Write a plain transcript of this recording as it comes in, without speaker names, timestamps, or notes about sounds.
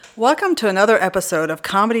Welcome to another episode of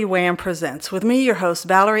Comedy Wham Presents with me, your host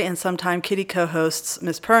Valerie, and sometime kitty co-hosts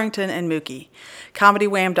Miss Purrington and Mookie.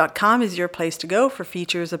 ComedyWham.com is your place to go for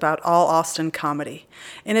features about all Austin comedy.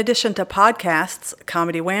 In addition to podcasts,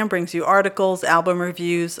 Comedy Wham brings you articles, album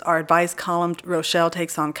reviews, our advice column, Rochelle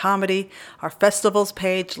Takes on Comedy, our festivals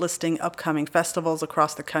page listing upcoming festivals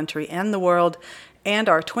across the country and the world, and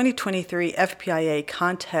our 2023 FPIA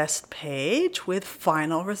contest page with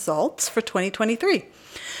final results for 2023.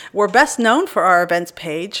 We're best known for our events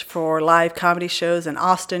page for live comedy shows in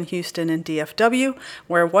Austin, Houston, and DFW,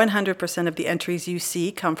 where 100% of the entries you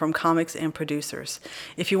see come from comics and producers.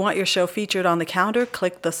 If you want your show featured on the calendar,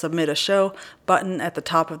 click the Submit a Show button at the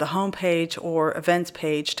top of the homepage or events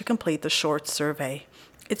page to complete the short survey.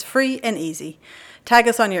 It's free and easy. Tag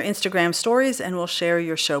us on your Instagram stories and we'll share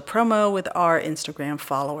your show promo with our Instagram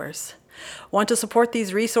followers. Want to support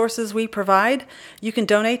these resources we provide? You can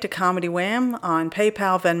donate to Comedy Wham on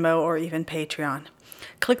PayPal, Venmo, or even Patreon.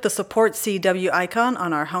 Click the Support CW icon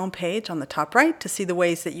on our homepage on the top right to see the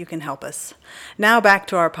ways that you can help us. Now back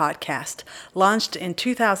to our podcast. Launched in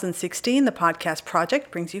 2016, the Podcast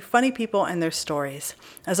Project brings you funny people and their stories.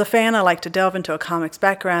 As a fan, I like to delve into a comic's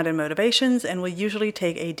background and motivations, and will usually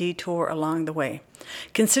take a detour along the way.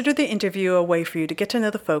 Consider the interview a way for you to get to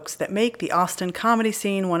know the folks that make the Austin comedy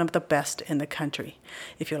scene one of the best in the country.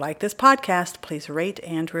 If you like this podcast, please rate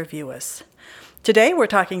and review us. Today, we're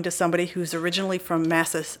talking to somebody who's originally from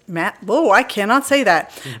Massachusetts.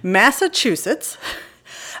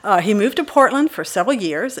 He moved to Portland for several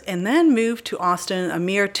years and then moved to Austin a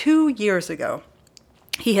mere 2 years ago.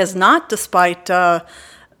 He has not, despite the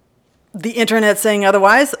internet saying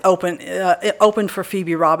otherwise, opened for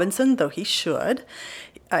Phoebe Robinson, though he should.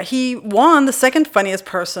 He won the second funniest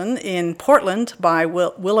person in Portland by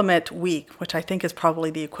Willamette Week, which I think is probably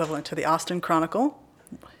the equivalent to the Austin Chronicle.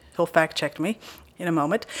 He'll fact-check me in a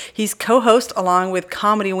moment. He's co-host along with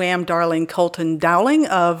Comedy Wham darling Colton Dowling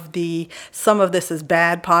of the Some of This Is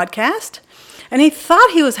Bad podcast. And he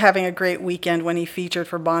thought he was having a great weekend when he featured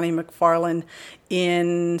for Bonnie McFarlane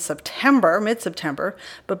in mid-September.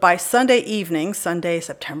 But by Sunday evening, Sunday,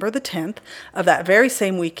 September the 10th, of that very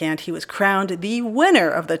same weekend, he was crowned the winner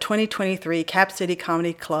of the 2023 Cap City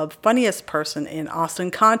Comedy Club Funniest Person in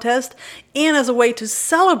Austin contest. And as a way to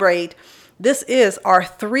celebrate, this is our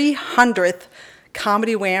 300th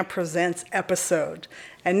Comedy Wham Presents episode.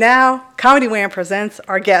 And now, Comedy Wham presents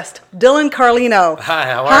our guest, Dylan Carlino. Hi,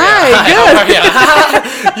 how are you?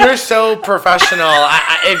 Hi, good. You're so professional.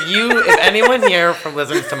 If anyone here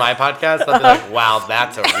listens to my podcast, they'll be like, wow,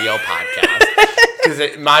 that's a real podcast.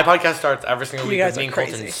 Because my podcast starts every single week with me and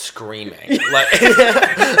Colton screaming.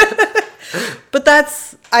 But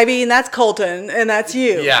that's Colton, and that's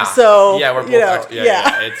you. Yeah. So, yeah, we're both,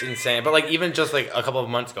 yeah. It's insane. But, even just, a couple of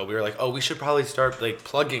months ago, we were like, oh, we should probably start,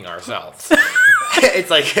 plugging ourselves. It's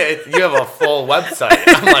like, you have a full website.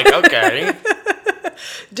 I'm like, okay.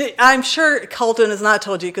 I'm sure Colton has not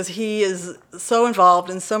told you because he is so involved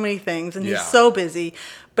in so many things, and he's so busy.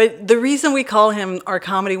 But the reason we call him our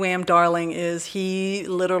Comedy Wham darling is he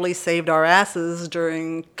literally saved our asses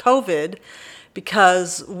during COVID,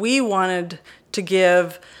 because we wanted to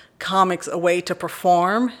give comics a way to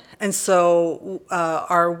perform. And so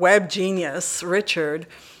our web genius, Richard,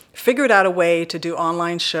 figured out a way to do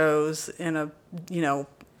online shows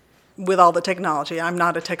with all the technology. I'm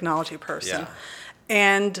not a technology person. Yeah.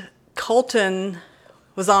 And Colton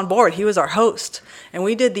was on board. He was our host. And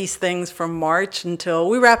we did these things from March until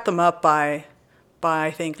we wrapped them up by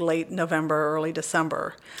I think late November, early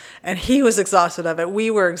December. And he was exhausted of it.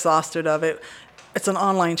 We were exhausted of it. It's an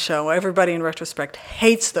online show. Everybody in retrospect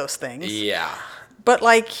hates those things. Yeah. But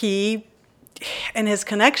he and his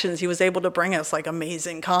connections, he was able to bring us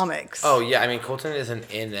amazing comics. Oh yeah, Colton is an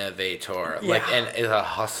innovator, and is a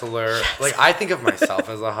hustler. Yes. I think of myself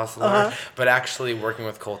as a hustler, but actually working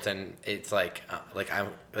with Colton, it's we're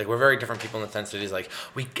very different people in the sense that he's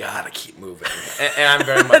we gotta keep moving, and I'm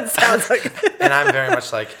very much. Sounds and I'm very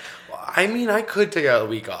much I could take a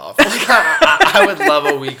week off. I would love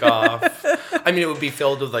a week off. It would be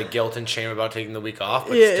filled with guilt and shame about taking the week off,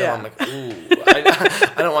 but I'm ooh,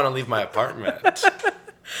 I don't want to leave my apartment.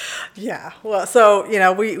 Yeah. Well, so,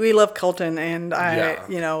 we love Colton, and I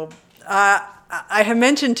have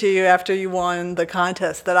mentioned to you after you won the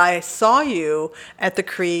contest that I saw you at the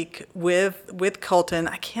Creek with Colton.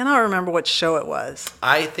 I cannot remember what show it was.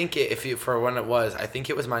 I think I think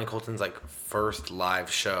it was mine and Colton's first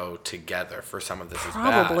live show together for Some of This Is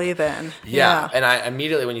Bad. Probably then. Yeah. And I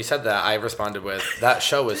immediately, when you said that, I responded with, that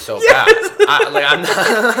show was so bad. I'm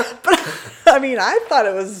not... I mean, I thought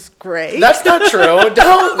it was great. That's not true.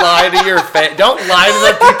 Don't lie to your face. Don't lie to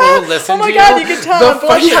the people who listen to you. Oh my God, you can tell I'm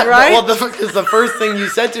blushing, right? Well, because the first thing you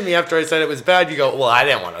said to me after I said it was bad, you go, well, I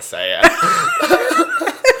didn't want to say it.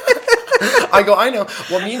 I go, I know.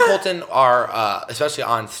 Well, me and Colton are, especially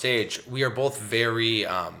on stage, we are both very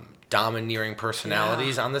domineering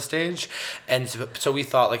personalities on the stage. And so we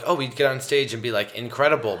thought, like, oh, we'd get on stage and be, like,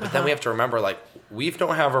 incredible. But then we have to remember, like, we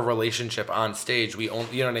don't have a relationship on stage. We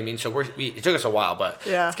only, you know what I mean? So it took us a while, but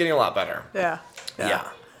it's getting a lot better. Yeah.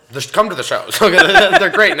 Just come to the shows. They're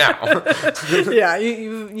great now. Yeah,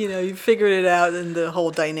 you figured it out, and the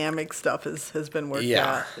whole dynamic stuff has been worked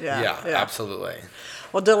out. Yeah, absolutely.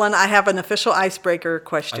 Well, Dylan, I have an official icebreaker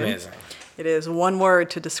question. Amazing. It is one word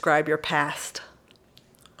to describe your past.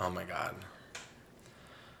 Oh my God.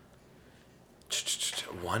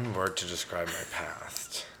 One word to describe my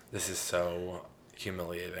past. This is so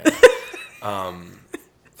humiliating.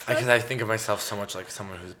 Because I think of myself so much like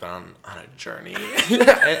someone who's been on a journey.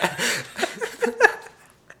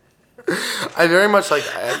 I very much like.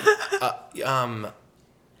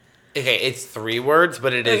 Okay, it's 3 words,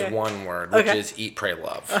 but it is 1 word, which is eat, pray,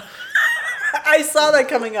 love. I saw that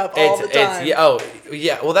coming up all the time.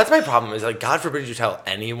 Well, that's my problem. Is like, God forbid you tell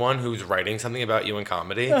anyone who's writing something about you in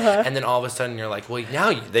comedy, and then all of a sudden you're like, well,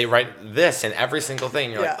 now they write this in every single thing.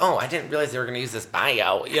 And you're like, oh, I didn't realize they were going to use this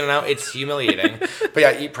bio. You know, it's humiliating. But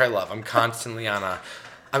yeah, eat, pray, love. I'm constantly on a.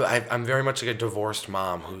 I'm very much like a divorced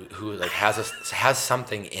mom who like has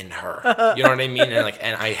something in her. You know what I mean?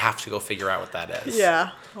 And I have to go figure out what that is.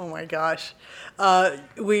 Yeah. Oh my gosh.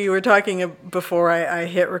 We were talking before I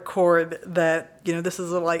hit record that, this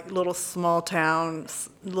is a little small town,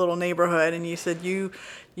 little neighborhood, and you said you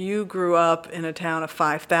grew up in a town of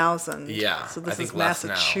 5,000. Yeah. So this is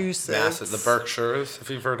Massachusetts. The Berkshires, if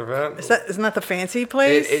you've heard of it. Isn't that the fancy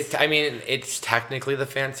place? It's technically the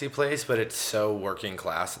fancy place, but it's so working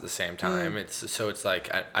class at the same time. It's like,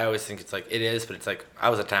 I always think it's like, it is, but it's like, I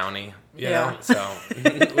was a townie, you know? So,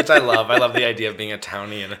 which I love. I love the idea of being a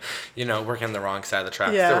townie and, working on the wrong side of the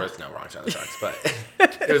tracks. Yeah. There was no wrong side of the tracks, but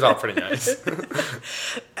it was all pretty nice.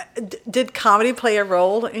 Did comedy play a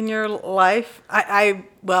role in your life? I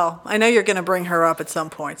know you're going to bring her up at some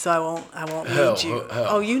point, so I won't lead you. Who?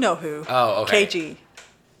 Oh, you know who? Oh, okay. KG.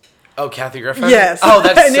 Oh, Kathy Griffin? Yes. Oh,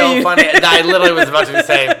 that's so funny. I literally was about to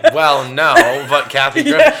say, well, no, but Kathy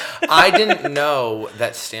Griffin. I didn't know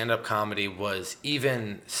that stand-up comedy was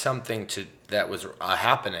even something that was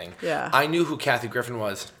happening. Yeah. I knew who Kathy Griffin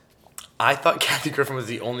was. I thought Kathy Griffin was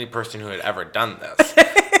the only person who had ever done this.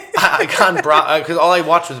 I got because all I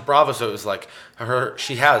watched was Bravo, so it was like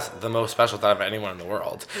she has the most specials out of anyone in the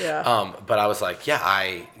world. Yeah. But I was like,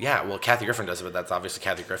 well, Kathy Griffin does it, but that's obviously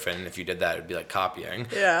Kathy Griffin. And if you did that, it'd be like copying.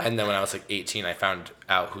 Yeah. And then when I was like 18, I found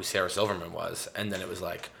out who Sarah Silverman was, and then it was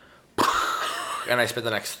like, and I spent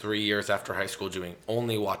the next 3 years after high school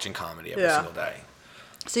only watching comedy every single day.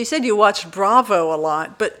 So you said you watched Bravo a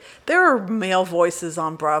lot, but there are male voices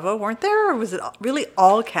on Bravo, weren't there? Or was it really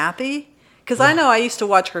all Kathy? Because I know I used to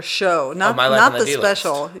watch her show, not the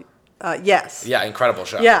special. Yes. Yeah, incredible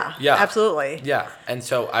show. Yeah, absolutely. Yeah, and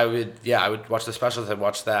so I would watch the specials. I'd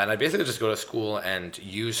watch that, and I basically just go to school and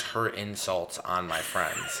use her insults on my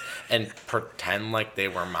friends and pretend like they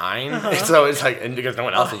were mine. So it's like, and because no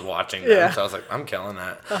one else was watching them, so I was like, I'm killing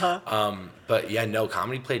that. But yeah, no,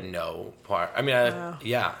 comedy played no part. I mean,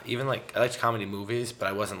 even like I liked comedy movies, but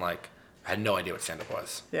I wasn't like. I had no idea what stand-up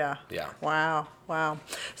was. Yeah. Yeah. Wow.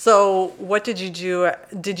 So what did you do?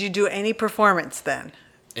 Did you do any performance then?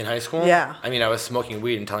 In high school? Yeah. I mean, I was smoking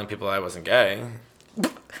weed and telling people I wasn't gay.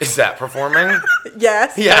 Is that performing?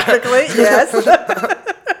 Yes. Yeah. Technically, yes.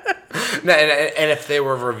 No, and if they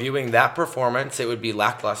were reviewing that performance, it would be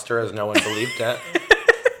lackluster as no one believed it.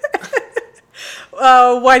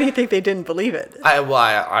 Why do you think they didn't believe it? I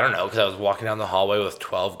don't know, because I was walking down the hallway with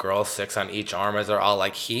 12 girls, 6 on each arm, as they're all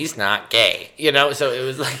like, he's not gay, so it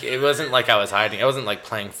was like, it wasn't like I was hiding. I wasn't like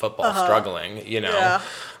playing football, struggling, Yeah.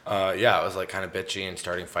 I was like kind of bitchy and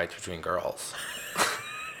starting fights between girls.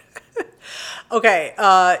 Okay,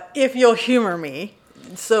 if you'll humor me,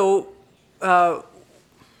 so,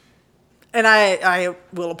 and I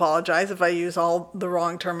will apologize if I use all the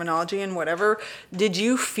wrong terminology and whatever. Did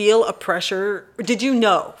you feel a pressure? Did you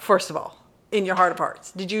know, first of all, in your heart of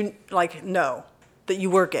hearts, did you know that you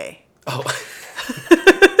were gay? Oh.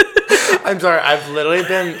 I'm sorry. I've literally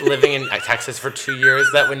been living in Texas for 2 years.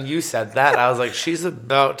 That when you said that, I was like, she's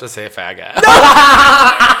about to say faggot. No!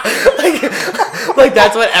 like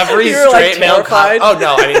that's what every straight male. Oh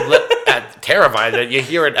no! I mean, terrified that you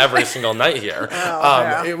hear it every single night here.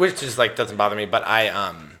 Which just like doesn't bother me. But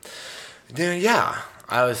I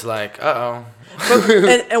I was like, uh-oh.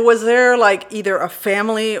 And was there like either a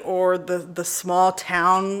family or the small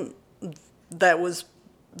town that was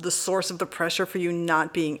the source of the pressure for you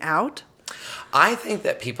not being out? I think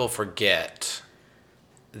that people forget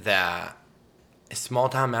that small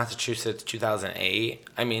town Massachusetts, 2008.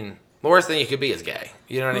 I mean, the worst thing you could be is gay.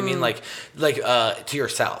 You know what I mean? Like to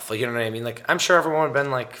yourself. Like, you know what I mean? Like, I'm sure everyone would have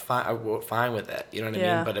been like fine with it. You know what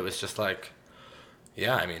I mean? But it was just like,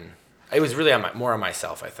 yeah. I mean, it was really more on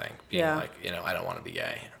myself. I think being like, you know, I don't want to be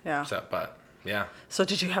gay. Yeah. So, but. Yeah. So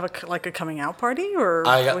did you have a coming out party or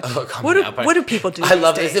I got a coming out party. What do people do? I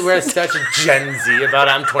love this. We're such a Gen Z about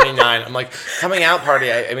it. I'm 29. I'm like, coming out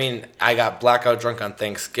party. I mean, I got blackout drunk on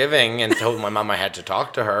Thanksgiving and told my mom I had to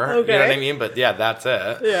talk to her. Okay. You know what I mean? But yeah, that's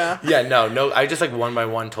it. Yeah. Yeah, no. I just like one by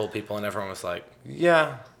one told people and everyone was like,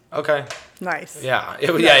 yeah, okay. Nice. Yeah.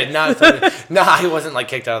 I wasn't like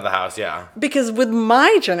kicked out of the house. Yeah. Because with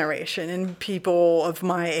my generation and people of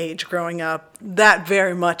my age growing up, that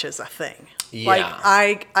very much is a thing. Yeah.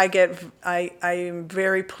 Like I am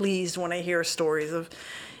very pleased when I hear stories of,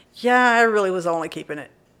 I really was only keeping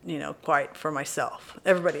it, you know, quiet for myself.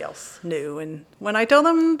 Everybody else knew, and when I told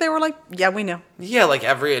them, they were like, yeah, we know. Yeah, like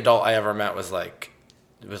every adult I ever met was like,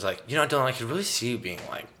 you know, Dylan, I could really see you being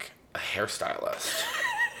like a hairstylist.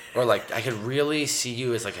 Or like, I could really see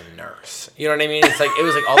you as like a nurse. You know what I mean? It's like, it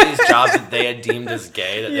was like all these jobs that they had deemed as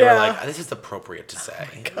gay that they were like, this is appropriate to say.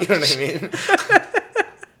 You know what I mean?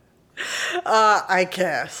 I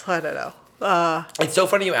guess. I don't know. It's so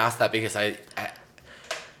funny you asked that because I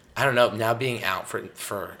don't know, now being out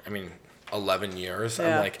for I mean, 11 years,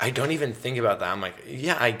 I'm like, I don't even think about that. I'm like,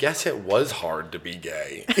 yeah, I guess it was hard to be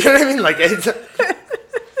gay. You know what I mean? Like, it's...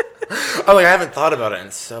 I'm like, I haven't thought about it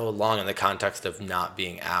in so long in the context of not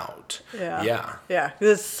being out. Yeah.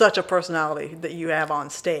 There's such a personality that you have on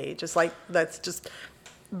stage. It's like, that's just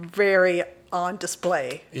very on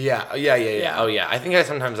display. Yeah. Oh yeah. I think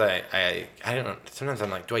sometimes I don't know. Sometimes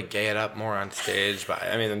I'm like, do I gay it up more on stage? But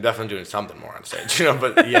I mean, I'm definitely doing something more on stage, you know.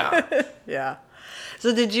 But yeah. Yeah.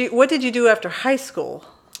 So what did you do after high school?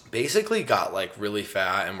 Basically got like really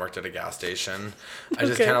fat and worked at a gas station. I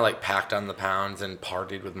just kind of like packed on the pounds and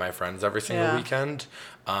partied with my friends every single weekend.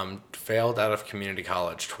 Failed out of community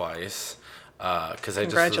college twice. Cause I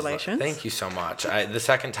Congratulations. Thank you so much. The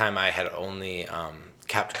second time I had only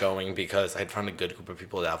kept going because I'd found a good group of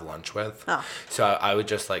people to have lunch with. Oh. So I would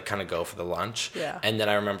just like kind of go for the lunch. Yeah. And then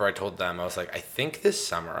I remember I told them, I was like, I think this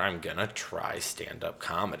summer I'm going to try stand-up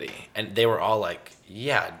comedy. And they were all like,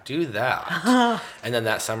 yeah, do that. And then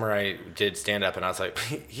that summer I did stand-up and I was like,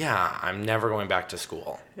 yeah, I'm never going back to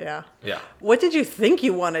school. Yeah. Yeah. What did you think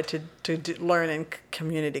you wanted to learn in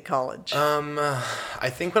community college? I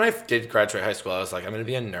think when I did graduate high school, I was like, I'm going to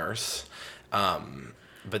be a nurse.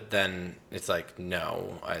 But then it's like,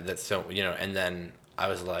 no, that's so, you know, and then I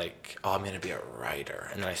was like, oh, I'm going to be a writer.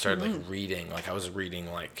 And then I started like reading, like I was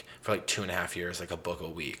reading like for like 2.5 years, like a book a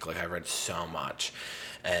week. Like I read so much.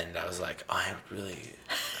 And I was like, oh, I really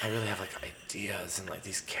have like ideas and like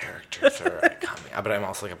these characters are coming. But I'm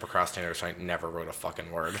also like a procrastinator, so I never wrote a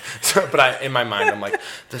fucking word. So, but in my mind, I'm like,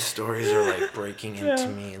 the stories are like breaking into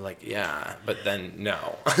me. Like, yeah. But then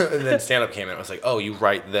no. And then stand-up came in. It was like, oh, you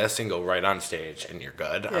write this and go right on stage and you're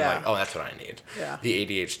good. I'm like, oh, that's what I need. Yeah. The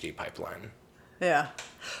ADHD pipeline. Yeah.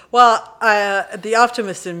 Well, the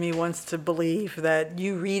optimist in me wants to believe that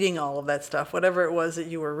you reading all of that stuff, whatever it was that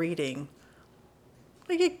you were reading,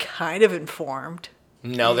 like it kind of informed.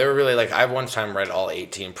 No, they were really like, I one time read all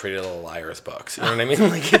 18 Pretty Little Liars books. You know what I mean?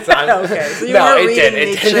 Like it's okay, so you weren't reading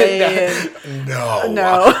Nietzsche.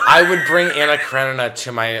 No. I would bring Anna Karenina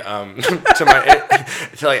to my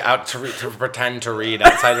to pretend to read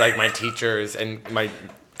outside like my teachers and my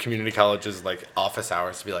community college's like office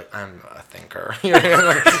hours to be like, I'm a thinker. You know,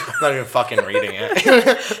 like, I'm not even fucking reading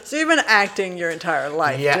it. So you've been acting your entire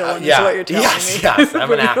life, Dylan, is what you're telling me. Yes,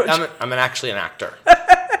 I'm actually an actor.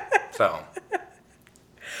 So.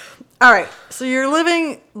 All right, so you're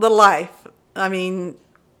living the life. I mean...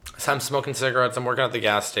 So I'm smoking cigarettes, I'm working at the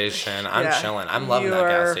gas station, I'm chilling. I'm loving that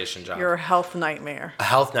gas station job. You're a health nightmare. A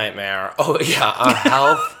health nightmare. Oh, yeah, a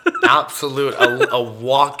health absolute, a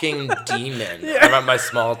walking demon. I'm at my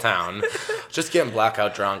small town, just getting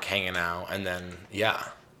blackout drunk, hanging out, and then, yeah.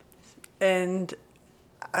 And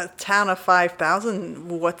a town of 5,000,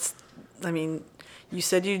 you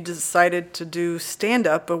said you decided to do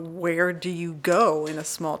stand-up, but where do you go in a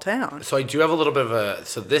small town? So I do have a little bit of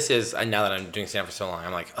so this is, now that I'm doing stand-up for so long,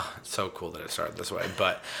 I'm like, oh, it's so cool that it started this way.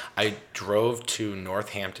 But I drove to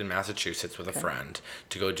Northampton, Massachusetts with a friend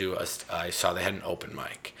to go do I saw they had an open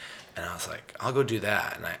mic. And I was like, I'll go do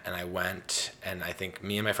that. And I went, and I think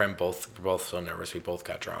me and my friend were both so nervous. We both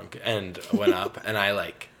got drunk and went up, and I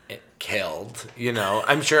like it killed. You know,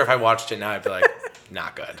 I'm sure if I watched it now, I'd be like,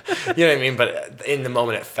 not good. You know what I mean? But in the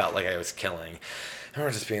moment, it felt like I was killing. I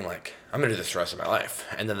remember just being like, I'm gonna do this for the rest of my life.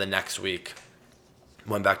 And then the next week,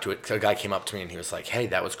 went back to it. So a guy came up to me and he was like, hey,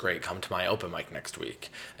 that was great. Come to my open mic next week.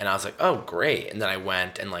 And I was like, oh, great. And then I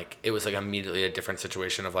went, and like it was like immediately a different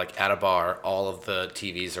situation of like at a bar, all of the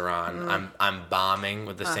TVs are on. I'm bombing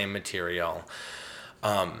with the same material.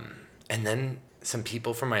 And then some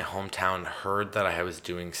people from my hometown heard that I was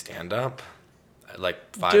doing stand-up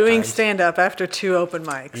like 5 Doing times. stand-up after 2 open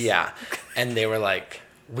mics. Yeah. And they were like,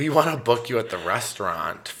 we want to book you at the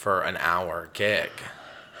restaurant for an hour gig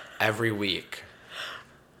every week,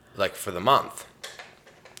 like for the month.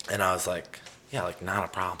 And I was like, yeah, like not a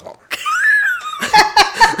problem.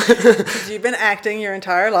 You've been acting your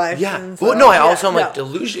entire life. Yeah. So, well, no, I also am like no.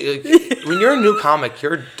 delusional. Like, when you're a new comic,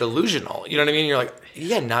 you're delusional. You know what I mean? You're like,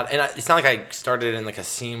 yeah, it's not like I started in like a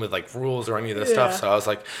scene with like rules or any of this stuff. So I was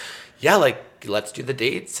like, yeah, like let's do the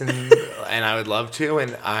dates, and and I would love to.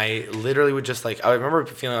 And I literally would just like, I remember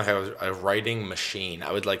feeling like I was a writing machine.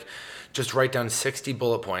 I would like just write down 60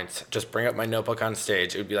 bullet points, just bring up my notebook on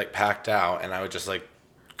stage. It would be like packed out, and I would just like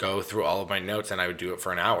go through all of my notes, and I would do it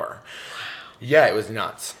for an hour. Yeah, it was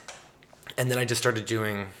nuts. And then I just started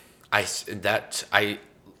doing, there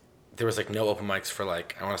was like no open mics for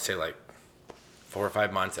like, I want to say like 4 or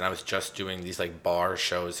 5 months, and I was just doing these like bar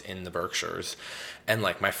shows in the Berkshires. And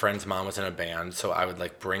like my friend's mom was in a band, so I would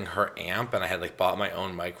like bring her amp, and I had like bought my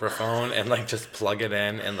own microphone and like just plug it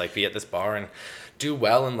in and like be at this bar and do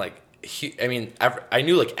well. And like, I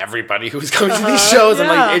knew like everybody who was coming to these shows, and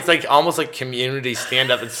like it's like almost like community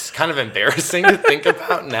stand-up. It's kind of embarrassing to think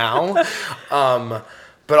about now,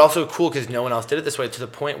 but also cool because no one else did it this way, to the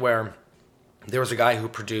point where there was a guy who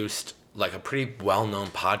produced like a pretty well-known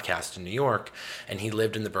podcast in New York, and he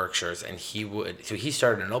lived in the Berkshires, and he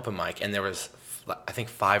started an open mic, and there was I think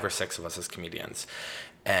 5 or 6 of us as comedians.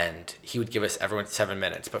 And he would give us everyone 7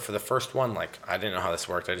 minutes. But for the first one, like, I didn't know how this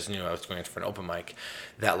worked. I just knew I was going for an open mic.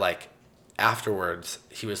 That, like, afterwards,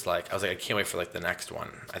 he was like, I was like, I can't wait for, like, the next one.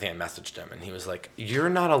 I think I messaged him. And he was like, you're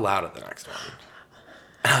not allowed at the next one.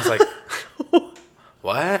 And I was like,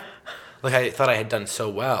 what? Like, I thought I had done so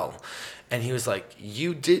well. And he was like,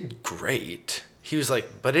 you did great. He was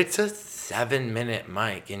like, but it's a 7-minute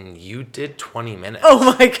mic, and you did 20 minutes.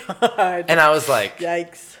 Oh, my God. And I was like,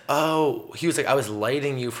 yikes. Oh, he was like, I was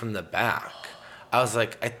lighting you from the back. I was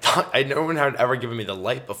like, no one had ever given me the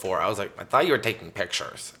light before. I was like, I thought you were taking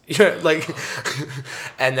pictures. Like,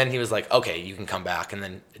 and then he was like, okay, you can come back. And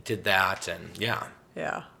then did that, and yeah.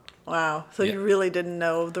 Yeah. Wow. So you really didn't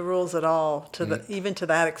know the rules at all, even to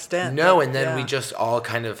that extent. No, and then we just all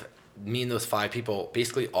kind of, me and those 5 people,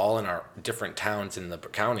 basically all in our different towns in the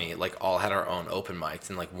county, like all had our own open mics,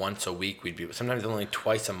 and like once a week we'd be, sometimes only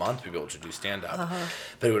twice a month we'd be able to do stand-up.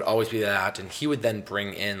 But it would always be that, and he would then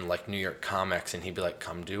bring in like New York comics, and he'd be like,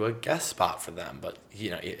 come do a guest spot for them, but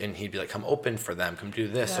and he'd be like, come open for them, come do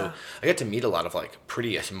this. So I got to meet a lot of like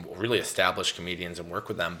really established comedians and work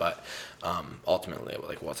with them, but ultimately it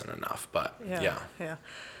like wasn't enough. But yeah.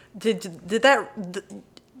 Did that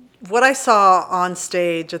what I saw on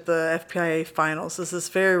stage at the FPIA finals is this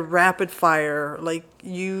very rapid fire, like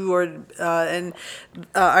you were, and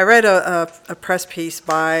I read a press piece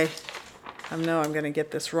by, I know I'm going to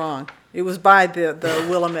get this wrong. It was by the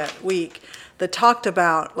Willamette Week that talked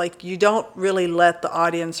about like you don't really let the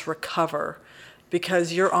audience recover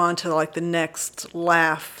because you're on to like the next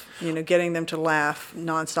laugh, getting them to laugh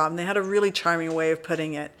nonstop. And they had a really charming way of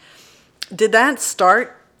putting it. Did that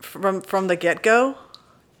start from the get-go?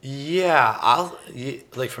 Yeah,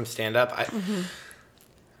 like from stand-up,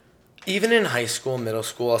 even in high school, middle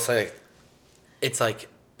school, I'll say, it's like,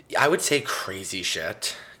 I would say crazy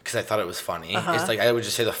shit because I thought it was funny. It's like, I would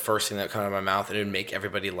just say the first thing that would come out of my mouth, and it would make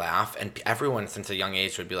everybody laugh, and everyone since a young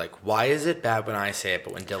age would be like, why is it bad when I say it,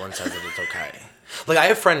 but when Dylan says it, it's okay? Like, I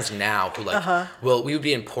have friends now who, like, we would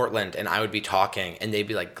be in Portland, and I would be talking, and they'd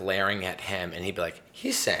be, like, glaring at him, and he'd be like,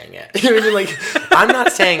 he's saying it. You know what I mean? Like, I'm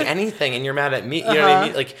not saying anything, and you're mad at me. You know what I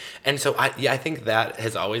mean? Like, and so, I think that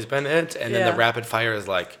has always been it. And then the rapid fire is,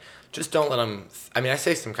 like, just don't let them... I mean, I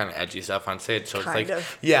say some kind of edgy stuff on stage, so it's like...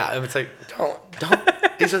 Yeah, it's like, don't...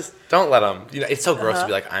 It's just, don't let them... it's so gross to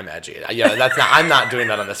be like, I'm edgy. I'm not doing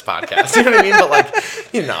that on this podcast. You know what I mean? But, like,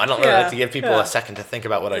 I don't really like to give people a second to think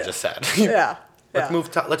about what I just said. Let's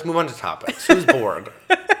move on to topics. Who's bored?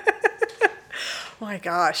 My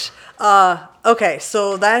gosh. Okay,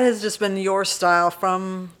 so that has just been your style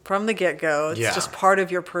from the get-go. It's just part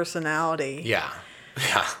of your personality. Yeah.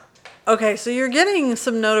 Okay, so you're getting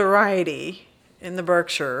some notoriety in the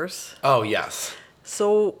Berkshires. Oh, yes.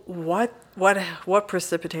 So what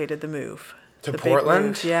precipitated the move? To The big Portland?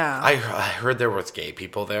 move, yeah. I heard there was gay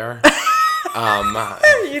people there.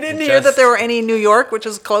 You didn't hear that there were any in New York, which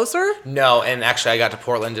is closer? No, and actually I got to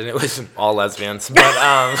Portland and it was all lesbians,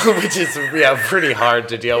 but which is pretty hard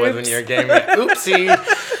to deal with when you're a gay man.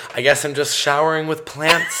 Oopsie. I guess I'm just showering with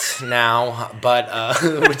plants now, but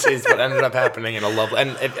which is what ended up happening in a lovely. And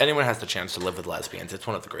if anyone has the chance to live with lesbians, it's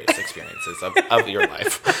one of the greatest experiences of your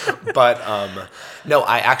life. But no,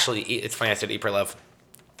 it's funny I said Eat, Pray, Love.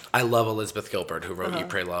 I love Elizabeth Gilbert, who wrote Eat,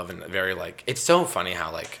 Pray, Love, and very it's so funny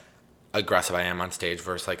how aggressive I am on stage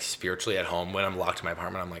versus spiritually at home. When I'm locked in my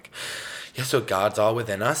apartment, I'm like, yeah, so God's all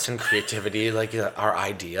within us and creativity, our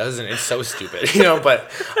ideas, and it's so stupid,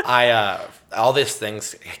 but all these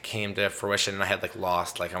things came to fruition, and I had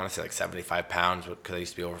lost I want to say 75 pounds because I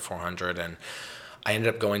used to be over 400, and I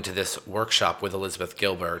ended up going to this workshop with Elizabeth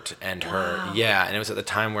Gilbert and her, and it was at the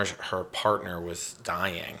time where her partner was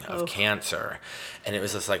dying of cancer. And it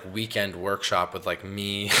was this weekend workshop with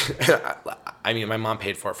me. I mean, my mom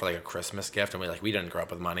paid for it for a Christmas gift, and we didn't grow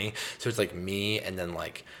up with money. So it's me and then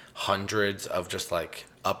hundreds of just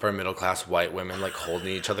upper middle class white women holding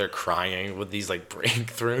each other crying with these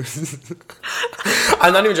breakthroughs.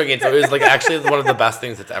 I'm not even joking. It was actually one of the best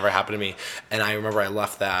things that's ever happened to me. And I remember I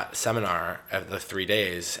left that seminar of the 3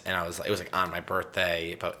 days, and it was on my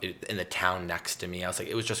birthday, but in the town next to me. I was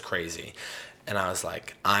it was just crazy. And I was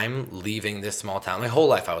I'm leaving this small town. My whole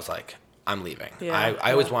life I was I'm leaving. Yeah,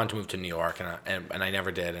 I always wanted to move to New York, and I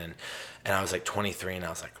never did. And I was 23, and I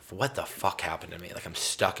was what the fuck happened to me? I'm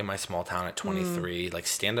stuck in my small town at 23.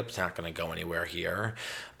 Stand-up's not going to go anywhere here.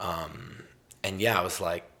 And yeah, I was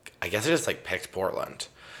I guess I just picked Portland.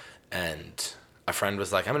 And a friend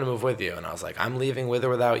was I'm going to move with you. And I was I'm leaving with or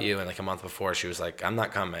without you. And a month before, she was I'm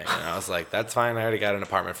not coming. And I was that's fine. I already got an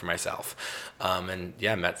apartment for myself. And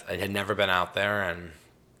yeah, I had never been out there, and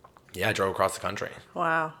yeah, I drove across the country.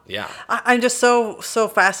 Wow. Yeah. I'm just so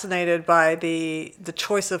fascinated by the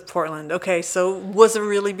choice of Portland. Okay, so was it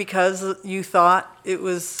really because you thought it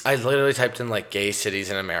was... I literally typed in gay cities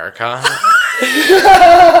in America.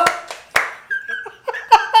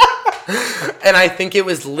 And I think it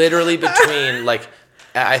was literally between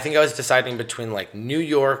I think I was deciding between New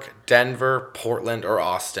York, Denver, Portland, or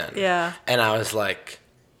Austin. Yeah. And I was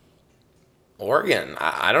Oregon.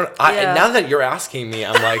 Now that you're asking me,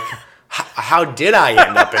 I'm how did I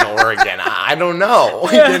end up in Oregon? I don't know.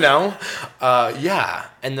 Yeah.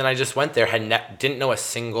 And then I just went there. Didn't know a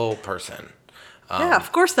single person. Yeah,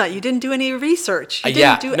 of course not. You didn't do any research. You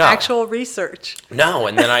didn't do actual research. No,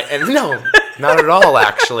 and then no, not at all,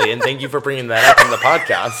 actually. And thank you for bringing that up in the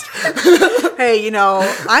podcast. Hey,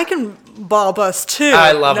 I can ball bust too.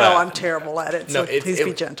 I love it. No, I'm terrible at it. So please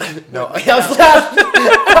be gentle. No,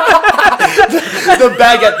 the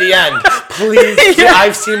bag at the end. Please, yeah.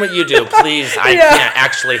 I've seen what you do. Please, I can't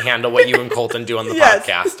actually handle what you and Colton do on the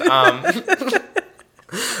podcast.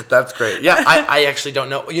 That's great. Yeah, I actually don't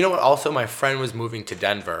know. You know what? Also, my friend was moving to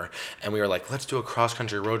Denver, and we were let's do a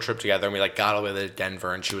cross-country road trip together. And we got all the way to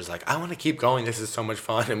Denver, and she was I want to keep going. This is so much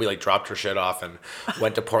fun. And we dropped her shit off and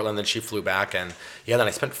went to Portland. Then she flew back, and yeah, then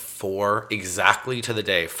I spent exactly to the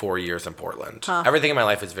day 4 years in Portland. Huh. Everything in my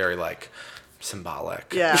life is very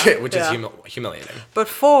symbolic, which is humiliating. But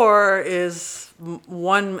 4 is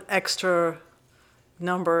one extra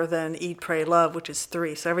number than Eat, Pray, Love, which is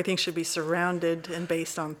 3. So everything should be surrounded and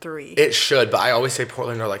based on 3. It should, but I always say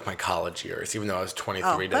Portland are my college years, even though I was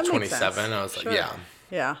 23 to 27. I was sure.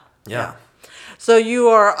 Yeah. So you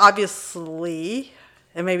are obviously,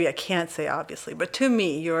 and maybe I can't say obviously, but to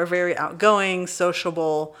me, you are very outgoing,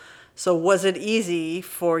 sociable. So was it easy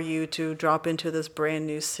for you to drop into this brand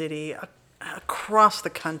new city across the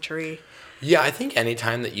country? Yeah, I think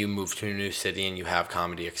anytime that you move to a new city and you have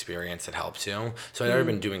comedy experience, it helps you. So I'd already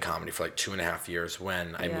been doing comedy for 2.5 years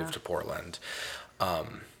when I moved to Portland.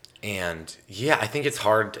 And yeah, I think it's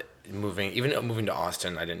hard moving to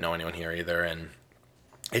Austin. I didn't know anyone here either. And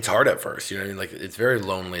it's hard at first, it's very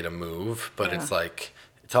lonely to move, but it's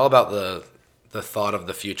it's all about the thought of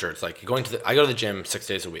the future. It's I go to the gym 6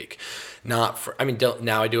 days a week. Now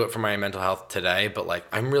I do it for my mental health today, but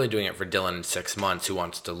I'm really doing it for Dylan in 6 months who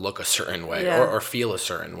wants to look a certain way or feel a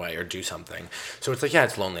certain way or do something. So it's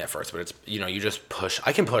it's lonely at first, but it's, you just push.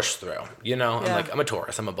 I can push through, I'm a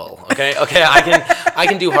Taurus, I'm a bull. Okay. I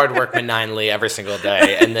can do hard work benignly every single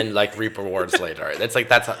day and then reap rewards later. It's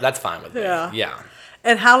that's fine with me. Yeah.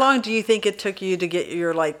 And how long do you think it took you to get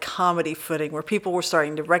your comedy footing where people were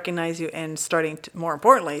starting to recognize you and more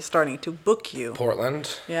importantly, starting to book you?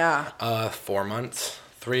 Portland? Yeah. 4 months.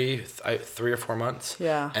 3 or 4 months.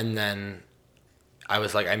 Yeah. And then I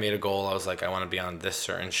was like, I made a goal. I was like, I want to be on this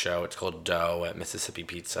certain show. It's called Dough at Mississippi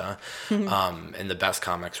Pizza. And the best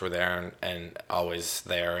comics were there and always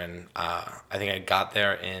there. And I think I got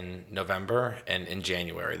there in November, and in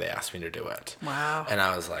January they asked me to do it. Wow. And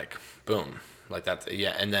I was like, boom. Like that's,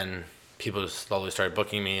 yeah. And then people slowly started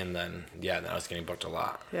booking me, and then, then I was getting booked a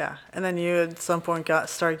lot. Yeah. And then you at some point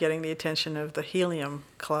started getting the attention of the Helium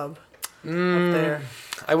Club up there.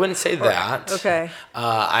 I wouldn't say that. Okay.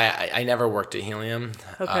 I never worked at Helium.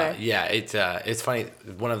 Okay. It's funny.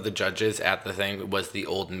 One of the judges at the thing was the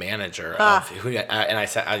old manager of who, and I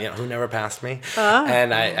said, who never passed me.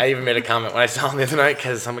 And I even made a comment when I saw him the other night,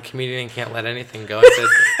 because I'm a comedian and can't let anything go.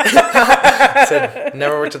 I said,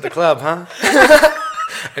 never worked at the club, huh?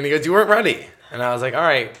 And he goes, you weren't ready. And I was like, all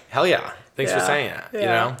right, hell yeah. Thanks for saying that.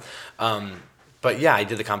 Yeah. But yeah, I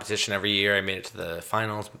did the competition every year. I made it to the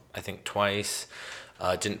finals, I think twice.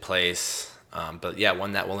 Didn't place, but yeah,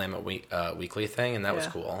 won that Willamette Weekly thing, and that was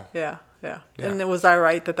cool. Yeah. And was I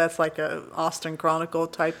right that that's like a Austin Chronicle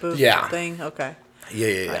type of thing? Okay.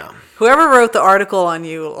 Yeah. Whoever wrote the article on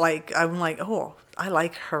you, I'm like, oh, I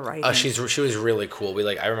like her writing. She was really cool.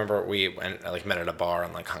 I remember we went met at a bar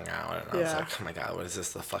and hung out, and I was like, oh my god, what is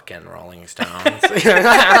this, the fucking Rolling Stones?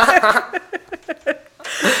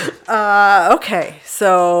 Okay,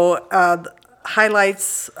 so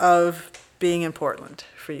highlights of being in Portland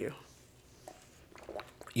for you.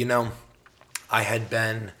 I had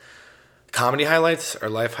been comedy highlights or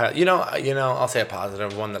life highlights. I'll say a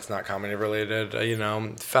positive one that's not comedy related.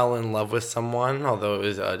 Fell in love with someone, although it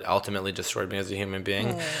was ultimately destroyed me as a human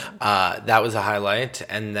being. That was a highlight,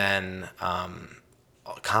 and then.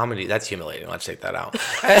 Comedy, that's humiliating. Let's take that out.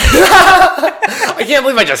 I can't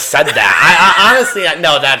believe I just said that. I honestly,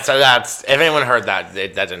 no, that's if anyone heard that,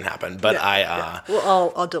 that didn't happen. But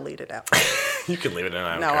Well, I'll delete it out. You can leave it in.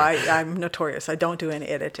 I'm notorious. I don't do any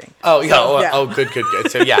editing. Oh, yeah. Oh, good.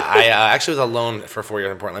 So yeah, I actually was alone for 4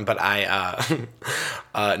 years in Portland, but I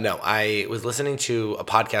was listening to a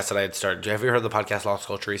podcast that I had started. Have you heard of the podcast Los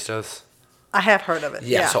Culturistas? I have heard of it.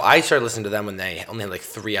 Yeah, so I started listening to them when they only had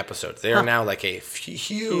 3 episodes. They are now a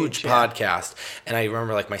huge podcast. And I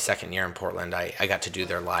remember my second year in Portland, I got to do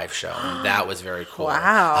their live show, and that was very cool.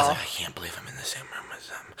 Wow. I was like, I can't believe I'm in the same room as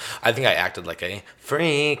them. I think I acted like a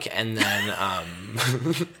freak, and then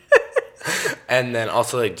and then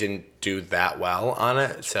also didn't do that well on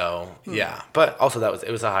it. So yeah, but also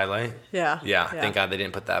it was a highlight. Yeah. Thank God they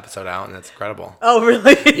didn't put the episode out, and that's incredible. Oh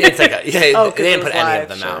really? Yeah, it's they didn't put any of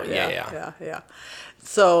them out. Yeah.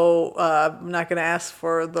 So I'm not going to ask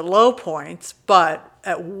for the low points, but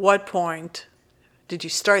at what point did you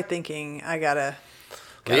start thinking I gotta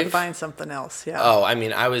find something else? Yeah. Oh,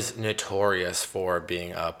 I was notorious for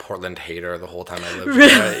being a Portland hater the whole time I lived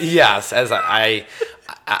there. Yes, as I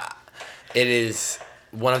it is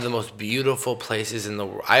one of the most beautiful places in the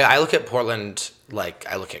world. I look at Portland like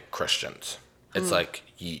I look at Christians. It's like,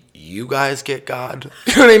 you guys get God.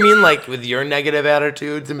 You know what I mean? With your negative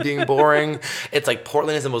attitudes and being boring. It's like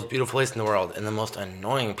Portland is the most beautiful place in the world, and the most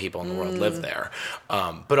annoying people in the world live there.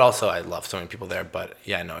 But also, I love so many people there. But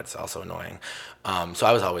yeah, no, it's also annoying. So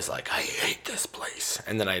I was always like, I hate this place.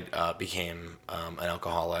 And then I became an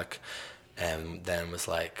alcoholic, and then was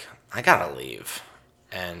like, I gotta leave.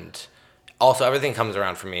 And also, everything comes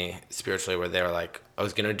around for me spiritually, where they were like, I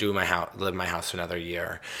was gonna live in my house for another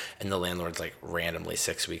year, and the landlords randomly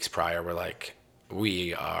 6 weeks prior were like,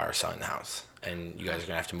 we are selling the house, and you guys are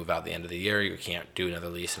gonna have to move out at the end of the year. You can't do another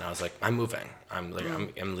lease. And I was like, I'm moving. I'm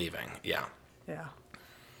leaving. Yeah. Yeah.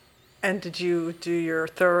 And did you do your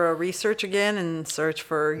thorough research again and search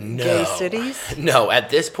for gay cities? No, at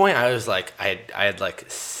this point I was like, I had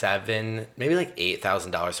 $7,000, maybe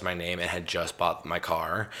 $8,000 to my name, and had just bought my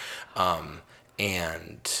car,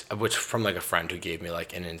 and which from a friend who gave me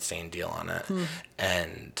an insane deal on it,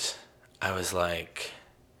 and I was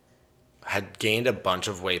had gained a bunch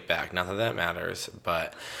of weight back. Not that that matters,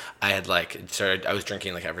 but I had started. I was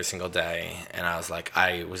drinking every single day, and I was like,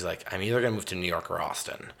 I'm either gonna move to New York or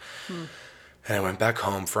Austin. And I went back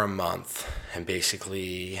home for a month and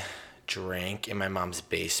basically drank in my mom's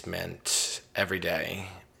basement every day.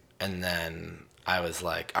 And then I was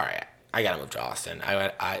like, all right, I gotta move to Austin.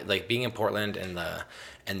 I being in Portland and the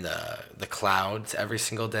clouds every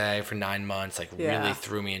single day for 9 months really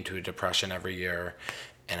threw me into a depression every year.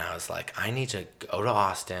 And I was like, I need to go to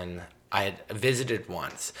Austin. I had visited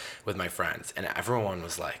once with my friends, and everyone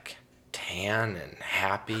was like, tan and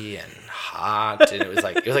happy and hot, and it was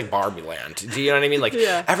like Barbie land. Do you know what I mean? Like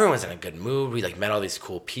everyone was in a good mood. We like met all these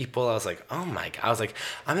cool people. I was like, oh my God. I was like,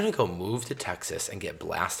 I'm gonna go move to Texas and get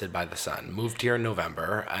blasted by the sun. Moved here in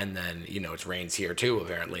November, and then it rains here too.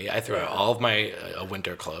 Apparently, I threw out all of my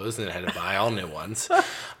winter clothes and had to buy all new ones.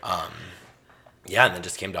 And then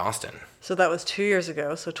just came to Austin. So that was 2 years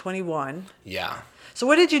ago. So 21. Yeah. So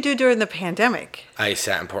what did you do during the pandemic? I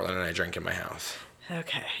sat in Portland and I drank in my house.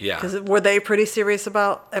 Okay. Yeah. Because were they pretty serious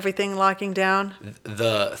about everything locking down?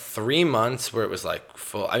 The 3 months where it was like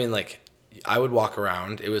full, I mean, like I would walk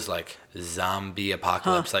around. It was like zombie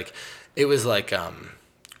apocalypse. Like it was like,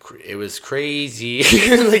 it was crazy.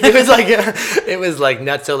 Like it was like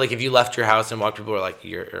nuts. So like if you left your house and walked, people were like,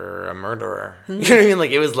 you're a murderer. You know what I mean?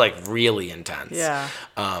 Like it was like really intense. Yeah.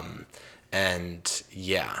 And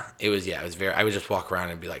it was very, I would just walk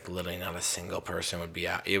around and be like, literally not a single person would be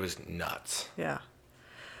out. It was nuts. Yeah.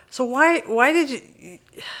 So why did you,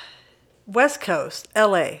 West Coast,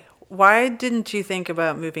 LA, why didn't you think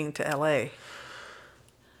about moving to LA?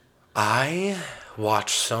 I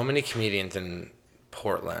watched so many comedians in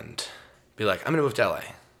Portland be like, I'm going to move to LA.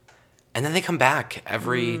 And then they come back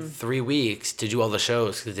every 3 weeks to do all the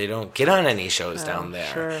shows because they don't get on any shows down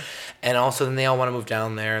there. Sure. And also then they all want to move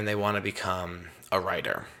down there and they want to become a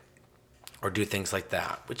writer or do things like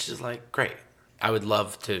that, which is like, great. I would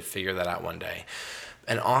love to figure that out one day.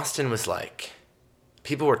 And Austin was like,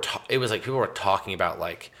 people were talking about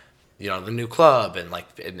like, the new club and like,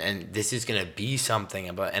 and this is going to be something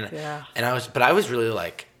about, and I was really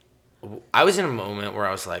like, I was in a moment where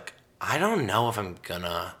I was like, I don't know if I'm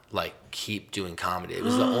gonna like keep doing comedy. It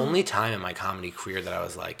was the only time in my comedy career that I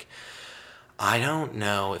was like, I don't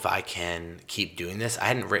know if I can keep doing this. I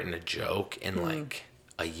hadn't written a joke in like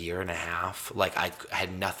a year and a half. Like I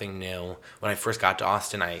had nothing new. When I first got to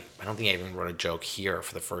Austin, I don't think I even wrote a joke here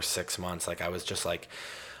for the first 6 months. Like I was just like,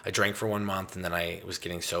 I drank for 1 month and then I was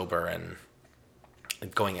getting sober and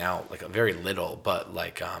going out like very little, but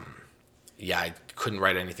like, I couldn't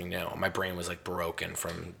write anything new. My brain was like broken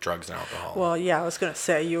from drugs and alcohol. Well, I was going to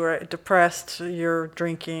say you were depressed, you're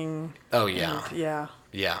drinking. Oh, yeah. Yeah.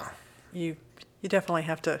 Yeah. You definitely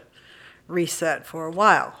have to reset for a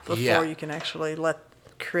while before you can actually let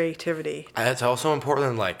creativity. It's also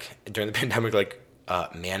important, like during the pandemic, like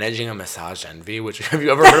managing a massage envy, which have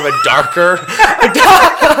you ever heard of a darker?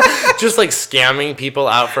 Just like scamming people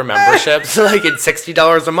out for memberships. Like it's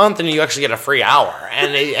 $60 a month and you actually get a free hour.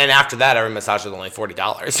 And after that, every massage is only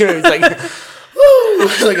 $40. It's like,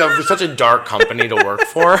 woo! Like such a dark company to work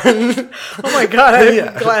for. Oh my God,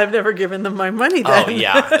 I'm glad I've never given them my money then. Oh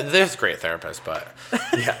yeah, there's great therapists, but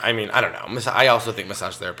I mean, I don't know. I also think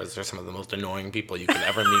massage therapists are some of the most annoying people you could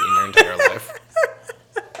ever meet in your entire life.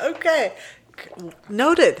 Okay.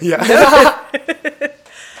 Noted. Yeah. Noted.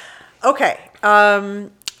 Okay.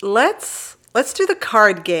 Let's do the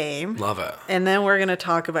card game. Love it. And then we're going to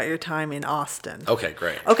talk about your time in Austin. Okay,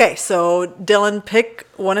 great. Okay, so Dylan, pick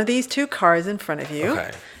one of these two cards in front of you.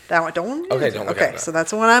 Okay. That one, don't look at it. Okay, so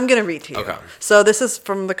that's the one I'm going to read to you. Okay. So this is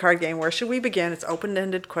from the card game. Where should we begin? It's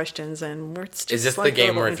open-ended questions, and it's just is this like the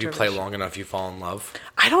game where if you play long enough, you fall in love?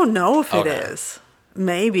 I don't know if it is.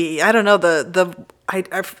 Maybe. I don't know.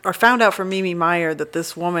 I found out from Mimi Meyer that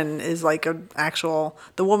this woman is like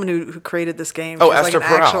the woman who created this game. Oh, She's Esther like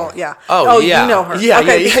an Perel. Yeah. Oh, yeah. You know her. Yeah,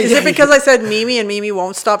 okay. yeah. Is it because I said Mimi and Mimi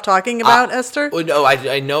won't stop talking about Esther? Well, no,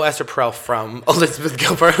 I know Esther Perel from Elizabeth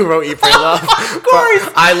Gilbert, who wrote Eat, Pray, Love. Of course.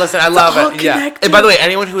 I love it. Connected. Yeah. And by the way,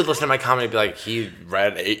 anyone who would listen to my comedy would be like, he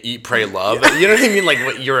read Eat, Pray, Love. You know what I mean?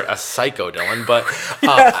 Like, you're a psycho, Dylan. But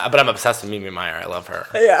I'm obsessed with Mimi Meyer. I love her.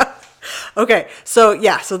 Yeah. Okay, so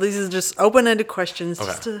these are just open-ended questions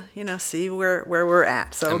just to, see where we're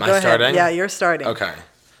at. So Am I go ahead. starting? Yeah, you're starting. Okay.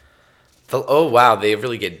 Oh, wow, they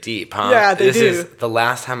really get deep, huh? Yeah, they do. This is the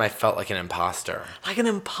last time I felt like an imposter. Like an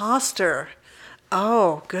imposter.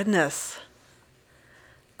 Oh, goodness.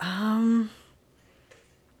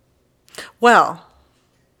 Well,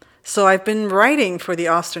 so I've been writing for the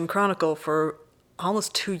Austin Chronicle for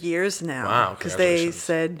almost 2 years now. Wow, because they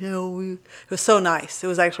said, it was so nice. It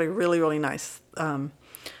was actually really, really nice.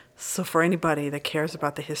 So for anybody that cares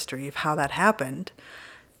about the history of how that happened,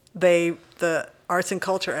 the arts and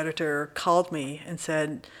culture editor called me and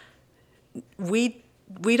said, we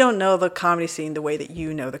don't know the comedy scene the way that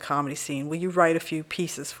you know the comedy scene. Will you write a few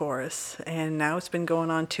pieces for us? And now it's been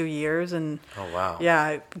going on 2 years. And oh, wow. Yeah,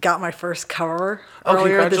 I got my first cover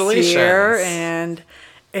earlier this year. And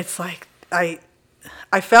it's like,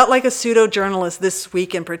 I felt like a pseudo-journalist this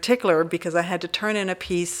week in particular because I had to turn in a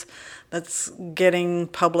piece that's getting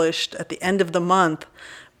published at the end of the month.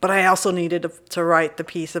 But I also needed to write the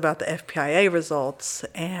piece about the FPIA results,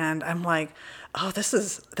 and I'm like, oh, this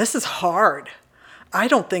is hard. I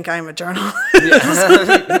don't think I'm a journalist.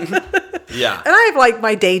 Yeah. And I have like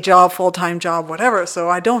my day job, full-time job, whatever, so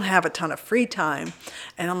I don't have a ton of free time.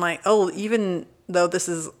 And I'm like, oh, even though this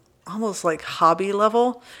is almost like hobby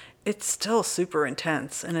level, it's still super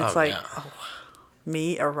intense. And it's oh,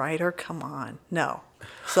 me, a writer? Come on. No.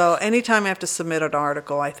 So anytime I have to submit an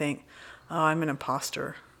article, I think, oh, I'm an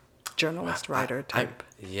imposter journalist, writer type.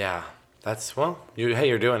 Yeah. That's, well,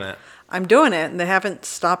 you're doing it. I'm doing it, and they haven't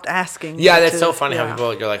stopped asking. Yeah, that's so funny how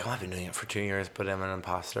people, you're like, oh, I've been doing it for 2 years, but I'm an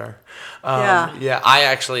imposter. Yeah,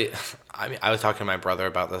 I was talking to my brother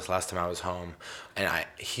about this last time I was home, and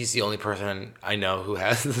he's the only person I know who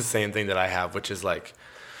has the same thing that I have, which is like,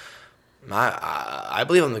 I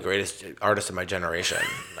believe I'm the greatest artist of my generation.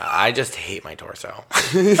 I just hate my torso.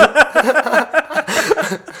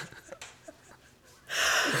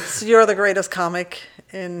 So you're the greatest comic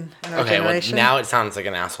in our generation? Well, now it sounds like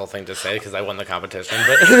an asshole thing to say because I won the competition,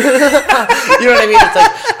 but you know what I mean? It's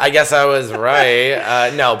like, I guess I was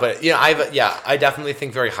right. No, but you know, I definitely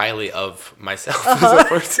think very highly of myself as a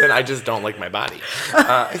person. I just don't like my body.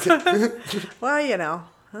 Well, you know,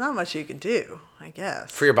 not much you can do, I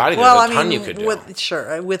guess. For your body, there's a ton you could do.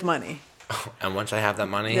 With money. And once I have that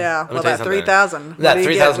money, yeah, well, that $3,000. That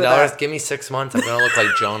 $3,000, give me 6 months, I'm gonna look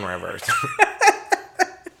like Joan Rivers.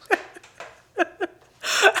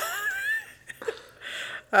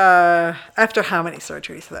 After how many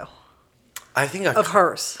surgeries, though? I think of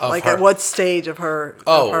hers. Like at what stage of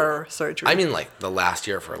her surgery? I mean, like the last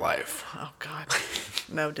year of her life. Oh God,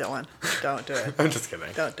 no, Dylan, don't do it. I'm just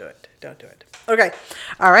kidding. Don't do it. Don't do it. Okay,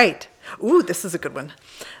 all right. Ooh, this is a good one.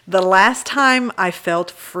 The last time I felt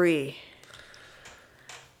free.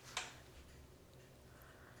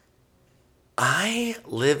 I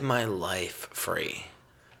live my life free.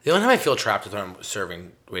 The only time I feel trapped is when I'm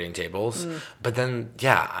serving waiting tables. But then,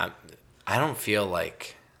 yeah, I don't feel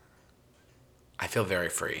like... I feel very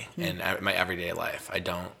free in my everyday life. I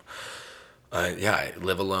don't... I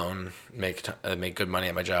live alone, make good money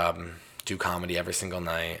at my job, do comedy every single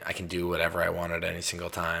night. I can do whatever I want at any single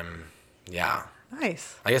time. Yeah.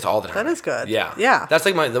 Nice. I guess all the time. That is good. Yeah. Yeah. That's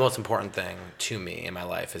like the most important thing to me in my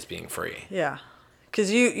life is being free. Yeah.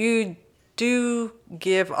 Because you do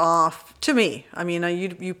give off, to me, I mean,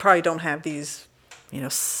 you probably don't have these,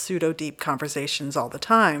 pseudo deep conversations all the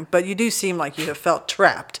time, but you do seem like you have felt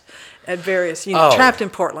trapped at various, trapped in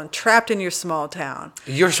Portland, trapped in your small town.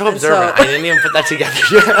 You're so observant. I didn't even put that together.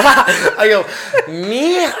 I go,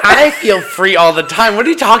 me? I feel free all the time. What are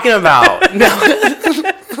you talking about? No.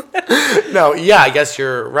 No, yeah, I guess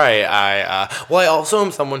you're right. I also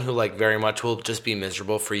am someone who very much will just be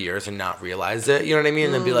miserable for years and not realize it. You know what I mean?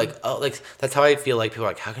 And then be like, oh, that's how I feel. Like people are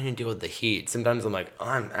like, how can you deal with the heat? Sometimes I'm like, oh,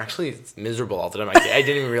 I'm actually miserable all the time. I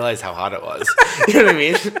didn't even realize how hot it was. You know what I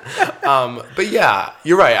mean? But yeah,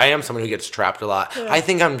 you're right. I am someone who gets trapped a lot. Yeah. I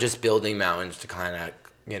think I'm just building mountains to kind of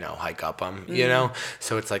hike up them,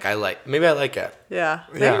 So it's like, maybe I like it. Yeah.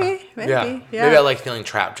 Maybe. Yeah. Maybe I like feeling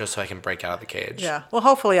trapped just so I can break out of the cage. Yeah. Well,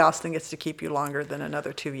 hopefully Austin gets to keep you longer than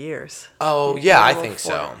another 2 years. Oh, yeah, I think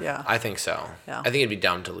so. Yeah. I think so. Yeah. I think it'd be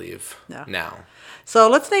dumb to leave now. So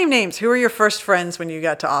let's name names. Who were your first friends when you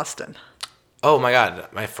got to Austin? Oh, my God.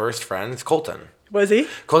 My first friend is Colton. Was he?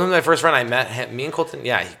 Colton's my first friend. I met him. Me and Colton,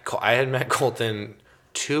 I had met Colton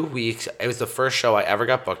 2 weeks. It was the first show I ever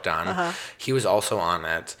got booked on. Uh-huh. He was also on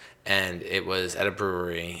it. And it was at a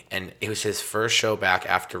brewery, and it was his first show back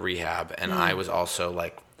after rehab, and I was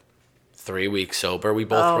also 3 weeks sober. We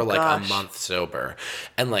both were a month sober,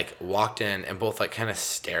 and walked in and both kind of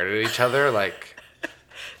stared at each other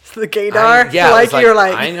It's the gaydar?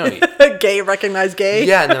 I know. Gay, recognized gay?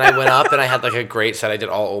 Yeah, and then I went up and I had a great set. I did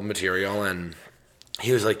all old material, and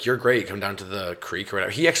he was like, "You're great. Come down to the creek or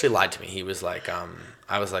whatever." He actually lied to me. He was like,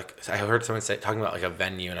 I was like, I heard someone talking about a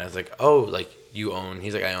venue, and I was like, oh, you own?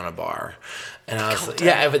 He's like, I own a bar, and I was like,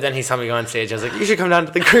 yeah. But then he saw me go on stage. I was like, you should come down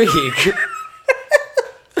to the creek.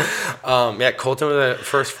 Colton was a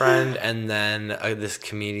first friend, and then this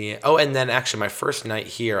comedian. Oh, and then actually my first night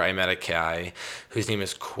here, I met a guy whose name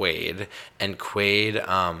is Quaid, and Quaid,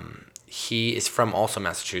 he is from also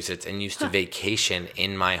Massachusetts and used to vacation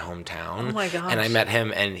in my hometown. Oh my gosh. And I met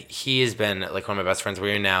him, and he has been one of my best friends.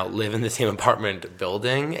 We now live in the same apartment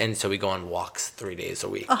building, and so we go on walks 3 days a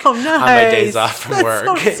week. Oh, nice. On my days off from work.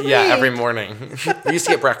 So sweet. Yeah, every morning. We used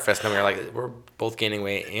to get breakfast, and we were like, we're both gaining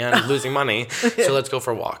weight and losing money, so let's go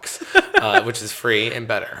for walks, which is free and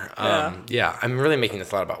better. I'm really making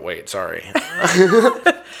this a lot about weight. Sorry.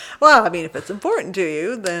 Well, I mean, if it's important to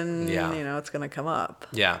you, then, it's going to come up.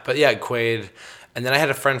 Yeah, but Quaid, And then I had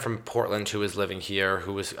a friend from Portland who was living here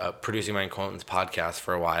who was producing my Colton's podcast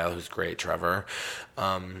for a while, who's great, Trevor.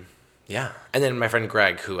 Yeah. And then my friend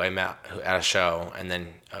Greg, who I met at a show, and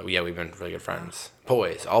then, we've been really good friends.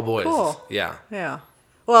 Boys, all boys. Cool. Yeah. Yeah.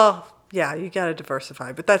 Well, yeah, you got to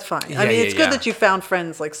diversify, but that's fine. I mean, it's good that you found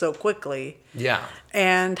friends like so quickly. Yeah.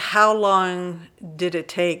 And how long did it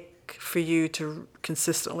take for you to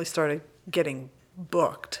consistently start getting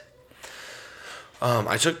booked?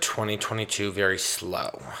 I took 2022 very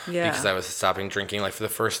slow because I was stopping drinking. Like for the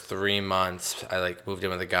first 3 months, I like moved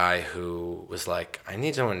in with a guy who was like, I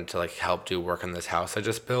need someone to like help do work on this house I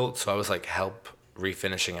just built. So I was like help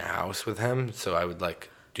refinishing a house with him. So I would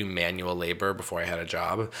like do manual labor before I had a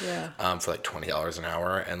job for like $20 an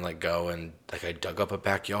hour and like go and like I dug up a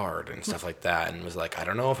backyard and stuff like that and was like, I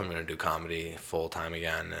don't know if I'm going to do comedy full time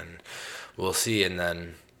again and we'll see. And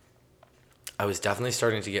then I was definitely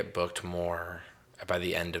starting to get booked more by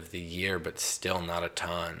the end of the year, but still not a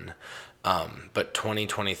ton. But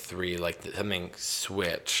 2023, like something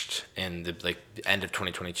switched in the like end of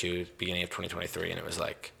 2022, beginning of 2023, and it was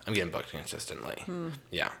like I'm getting booked consistently.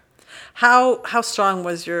 Yeah. How strong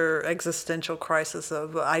was your existential crisis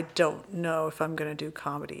of I don't know if I'm going to do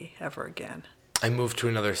comedy ever again? I moved to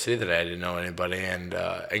another city that I didn't know anybody and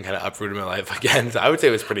kind of uprooted my life again. So I would say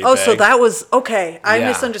it was pretty big. So that was, okay. I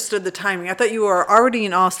misunderstood the timing. I thought you were already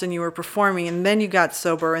in Austin, you were performing, and then you got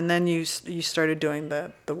sober, and then you started doing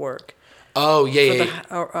the work. Oh, yeah.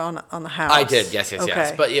 On the house. I did, yes.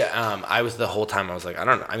 But yeah, I was the whole time, I was like, I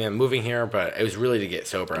don't know. I mean, I'm moving here, but it was really to get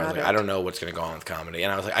sober. I was like, I don't know what's going to go on with comedy.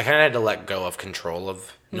 And I was like, I kind of had to let go of control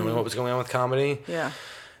of knowing what was going on with comedy. Yeah.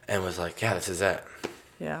 And was like, yeah, this is it.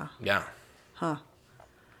 Yeah. Yeah. Huh.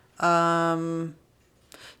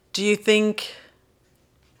 Do you think,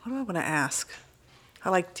 what do I want to ask?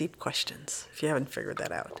 I like deep questions, if you haven't figured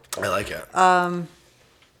that out. I like it.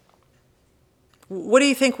 What do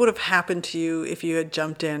you think would have happened to you if you had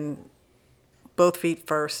jumped in both feet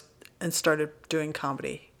first and started doing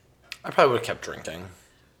comedy? I probably would have kept drinking.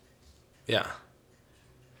 Yeah.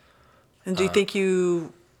 And do you think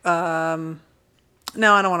you,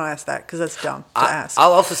 no, I don't want to ask that because that's dumb to ask.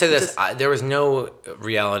 I'll also say this. There was no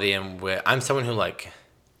reality in which I'm someone who like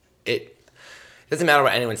it doesn't matter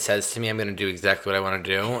what anyone says to me. I'm going to do exactly what I want to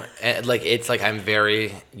do. And like it's like I'm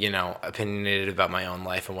very, opinionated about my own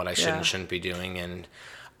life and what I should and shouldn't be doing. And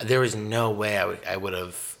there was no way I would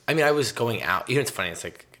have. I mean, I was going out. It's funny. It's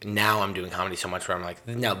like now I'm doing comedy so much where I'm like,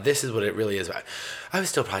 now this is what it really is. I was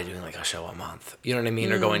still probably doing like a show a month. You know what I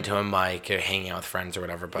mean? Or going to a mic or hanging out with friends or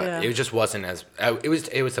whatever. But it just wasn't as.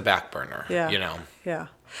 It was a back burner. Yeah. Yeah.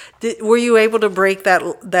 Were you able to break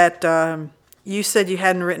that? You said you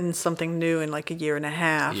hadn't written something new in like a year and a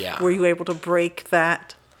half. Yeah. Were you able to break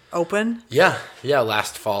that open? Yeah.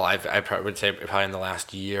 Last fall, I probably would say probably in the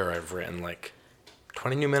last year I've written like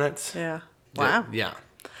 20 new minutes. Yeah. Wow. Yeah.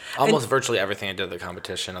 Almost virtually everything I did at the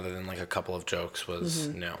competition, other than like a couple of jokes, was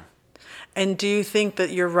new. And do you think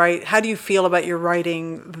that you're right? How do you feel about your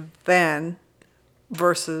writing then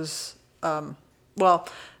versus,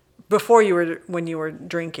 before when you were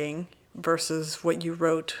drinking versus what you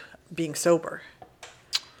wrote being sober?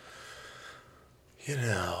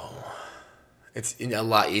 It's a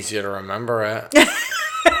lot easier to remember it.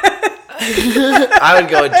 I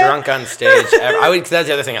would go drunk on stage. That's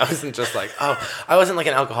the other thing. I wasn't just like, I wasn't like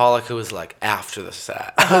an alcoholic who was like after the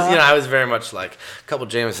set. I was very much like a couple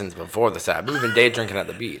Jamesons before the set. But we've been day drinking at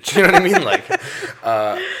the beach. You know what I mean? Like,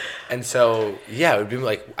 and so it would be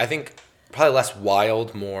like I think probably less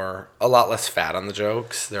wild, a lot less fat on the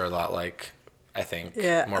jokes. They're a lot like. I think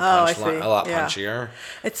more punchline, a lot punchier.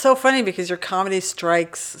 It's so funny because your comedy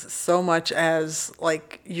strikes so much as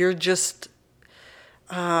like you're just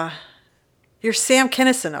you're Sam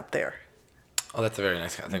Kinison up there. Oh, that's a very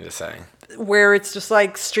nice thing to say. Where it's just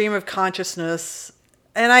like stream of consciousness,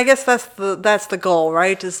 and I guess that's the goal,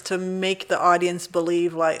 right? Is to make the audience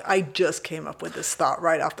believe like I just came up with this thought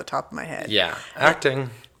right off the top of my head. Yeah,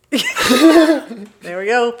 acting. There we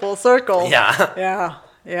go, full circle. Yeah.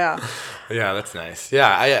 Yeah, that's nice. Yeah,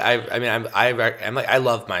 I mean, I'm like, I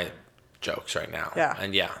love my jokes right now. Yeah,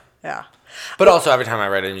 and yeah. But But also, every time I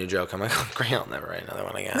write a new joke, I'm like, oh, great, I'll never write another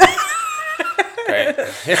one again. Great.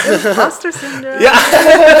 Imposter syndrome. Yeah.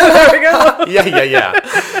 There we go.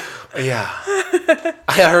 Yeah.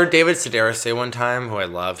 I heard David Sedaris say one time, who I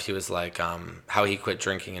love. He was like, how he quit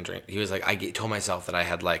drinking and drink. He was like, I told myself that I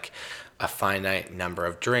had like a finite number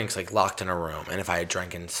of drinks like locked in a room, and if I had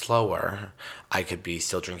drinking slower I could be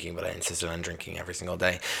still drinking, but I insisted on drinking every single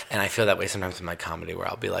day. And I feel that way sometimes in my comedy where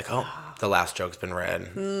I'll be like, oh, the last joke's been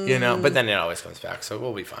read, but then it always comes back, so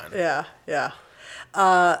we'll be fine.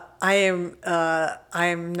 I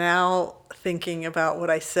am now thinking about what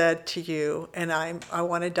I said to you, and I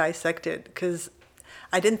want to dissect it because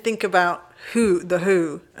I didn't think about the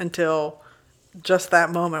Who until just that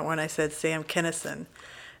moment when I said Sam Kinison,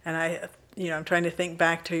 and I'm trying to think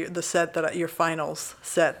back to the set your finals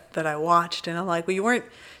set that I watched, and I'm like, well, you weren't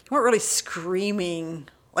really screaming.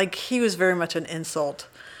 Like, he was very much an insult,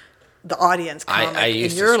 the audience comic, I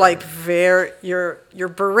used and you're to like you're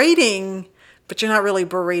berating, but you're not really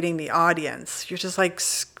berating the audience. You're just like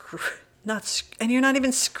and you're not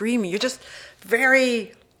even screaming. You're just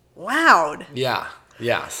very loud. Yeah.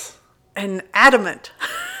 Yes. And adamant.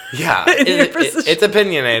 Yeah. It's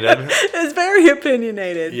opinionated. It's very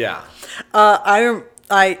opinionated. Yeah.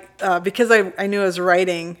 Because I knew I was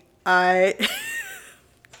writing, I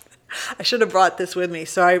should have brought this with me.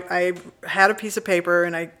 So I had a piece of paper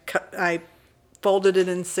and I folded it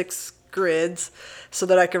in 6 grids so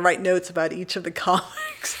that I could write notes about each of the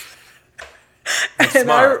comics. That's and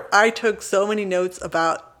smart. I took so many notes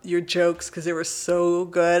about your jokes because they were so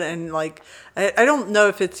good. And like, I don't know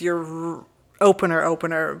if it's your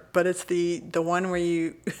opener, but it's the one where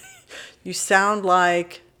you sound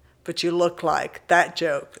like, but you look like. That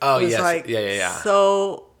joke. Oh, was yes. Like Yeah.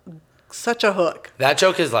 such a hook. That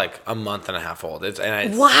joke is like a month and a half old.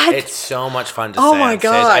 It's so much fun to say. Oh my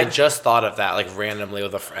God. I just thought of that like randomly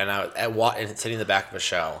with a friend. And sitting in the back of a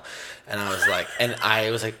show, and I was like,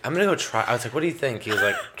 I'm gonna go try. I was like, what do you think? He was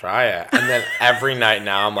like, try it. And then every night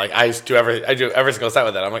now, I'm like, I do every single set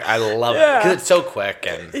with it. I'm like, I love it because it's so quick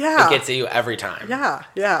and it gets at you every time.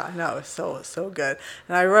 Yeah. No, it's so good.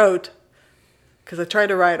 And I wrote, because I tried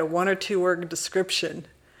to write a 1 or 2 word description.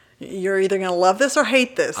 You're either going to love this or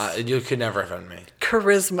hate this. You could never offend me.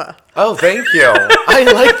 Charisma. Oh, thank you. I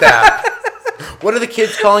like that. What are the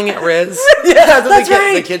kids calling it, Riz? Yeah, that's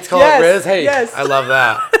right. The kids call it Riz? Hey, yes. I love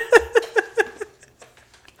that.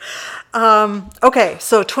 Okay,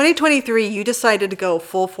 so 2023, you decided to go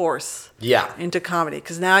full force into comedy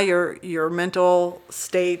because now your mental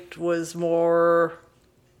state was more,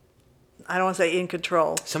 I don't want to say in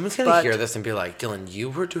control. Someone's going to hear this and be like, Dylan, you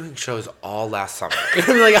were doing shows all last summer.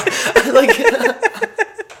 I'm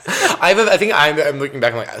looking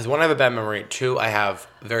back, I'm like, 1, I have a bad memory. 2, I have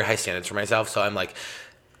very high standards for myself. So I'm like,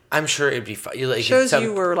 I'm sure it'd be fun. Shows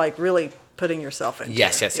you were like really putting yourself into.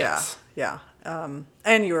 Yes. Yeah.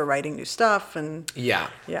 And you were writing new stuff and yeah.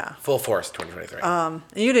 Full force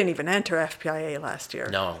 2023. You didn't even enter FPIA last year.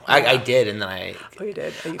 No, I did, and then you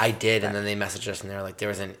did. And then they messaged us and they're like, there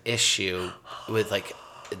was an issue with like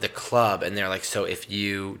the club, and they're like, so if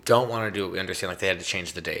you don't want to do it, we understand. Like they had to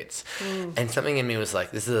change the dates, and something in me was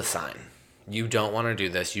like, this is a sign. You don't want to do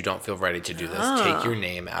this. You don't feel ready to do this. Take your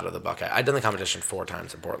name out of the bucket. I'd done the competition 4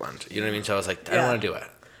 times in Portland. You know what I mean? So I was like, I don't want to do it.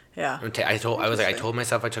 Yeah. I told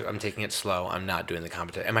myself I'm taking it slow. I'm not doing the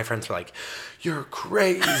competition. And my friends were like, "You're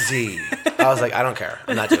crazy." I was like, I don't care.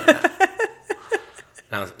 I'm not doing that.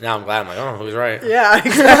 Now I'm glad. I'm like, oh, who's right? Yeah,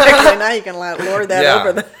 exactly. Now you can lord that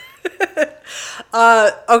over the.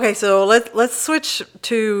 Okay, so let's switch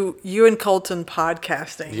to you and Colton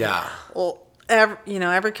podcasting. Yeah. Well,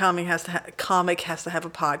 every comic has to have a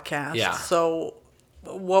podcast. Yeah. So,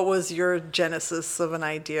 what was your genesis of an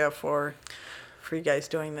idea for you guys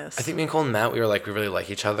doing this? I think me and Colton met. We were like, we really like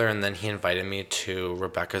each other, and then he invited me to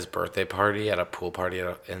Rebecca's birthday party at a pool party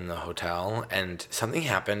in the hotel, and something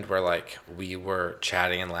happened where like we were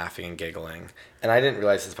chatting and laughing and giggling, and I didn't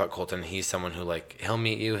realize this about Colton. He's someone who like he'll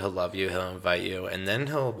meet you, he'll love you, he'll invite you, and then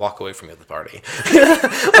he'll walk away from you at the party.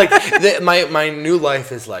 My new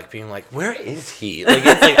life is like being like, where is he? Like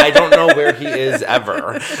it's like I don't know where he is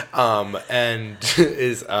ever,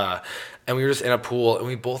 and we were just in a pool, and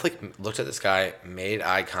we both like looked at this guy, made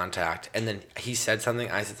eye contact, and then he said something,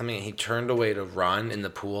 I said something, and he turned away to run in the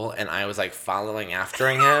pool, and I was like following after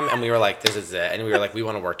him, and we were like, this is it, and we were like, we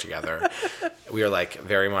want to work together. We were like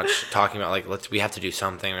very much talking about like we have to do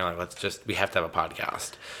something. We were like, we have to have a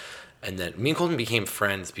podcast, and then me and Colton became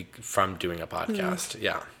friends from doing a podcast.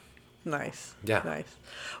 Yeah. Nice. Yeah. Nice.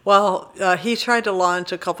 Well, he tried to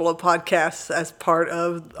launch a couple of podcasts as part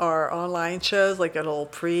of our online shows, like a little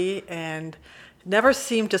and never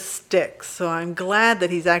seemed to stick. So I'm glad that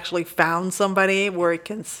he's actually found somebody where it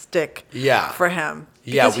can stick for him.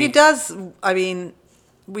 Because he does, I mean,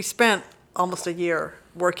 we spent almost a year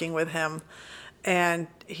working with him, and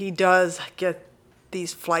he does get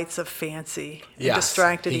these flights of fancy and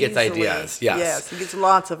distracted easily. He gets ideas. Yes, he gets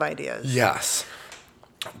lots of ideas. Yes.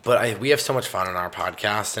 But we have so much fun on our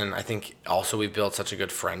podcast, and I think also we've built such a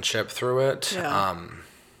good friendship through it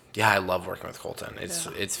Yeah, I love working with Colton. It's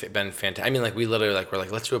been fantastic. I mean, like we literally we're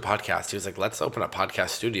like, let's do a podcast. He was like, let's open a podcast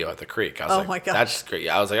studio at the Creek. I was like, my gosh, that's great.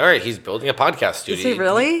 I was like, all right, he's building a podcast studio. Is he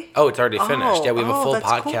really? Oh, it's already finished. Yeah, we have a full that's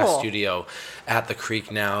podcast cool. studio at the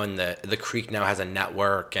Creek now, and the Creek now has a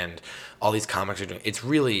network, and all these comics are doing. It's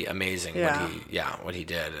really amazing what he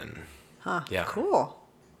did, and yeah, cool.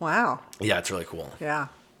 Wow. Yeah, it's really cool. Yeah.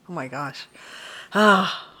 Oh my gosh. All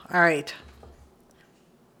right.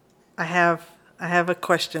 I have a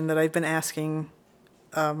question that I've been asking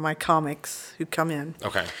my comics who come in.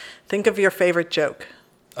 Okay. Think of your favorite joke.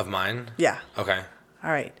 Of mine? Yeah. Okay.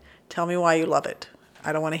 All right. Tell me why you love it.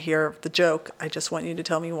 I don't want to hear the joke. I just want you to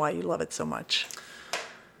tell me why you love it so much.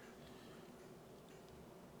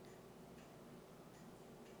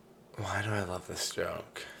 Why do I love this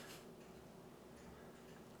joke?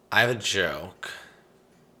 I have a joke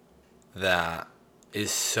that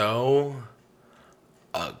is so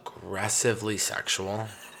aggressively sexual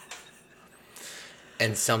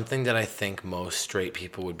and something that I think most straight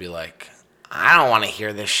people would be like, I don't want to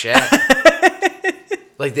hear this shit.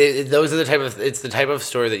 Like those are it's the type of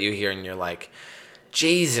story that you hear and you're like,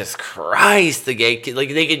 Jesus Christ, the gay kid, like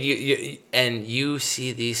they could and you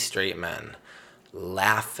see these straight men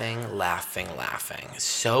laughing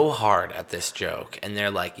so hard at this joke, and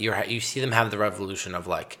they're like, you see them have the revolution of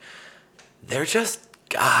like, they're just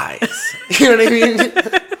guys. You know what I mean?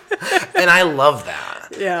 And I love that.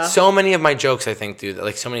 Yeah. So many of my jokes, I think, do that.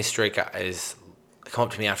 Like so many straight guys come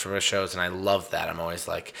up to me after my shows, and I love that. I'm always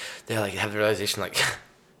like, they like have the realization like,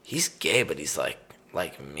 he's gay, but he's like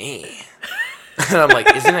me. And I'm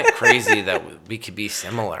like, isn't it crazy that we could be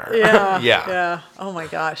similar? Yeah. Yeah. Yeah. Oh my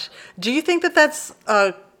gosh. Do you think that that's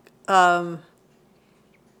a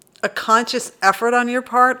conscious effort on your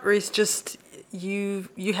part, or is just you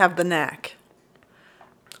have the knack?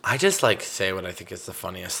 I just like say what I think is the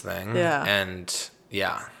funniest thing. Yeah. And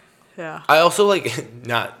yeah. Yeah. I also like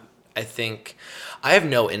I think I have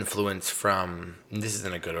no influence from, this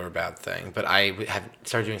isn't a good or a bad thing, but I have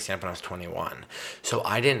started doing stand-up when I was 21. So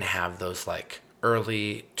I didn't have those like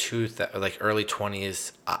early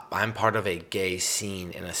 20s. I'm part of a gay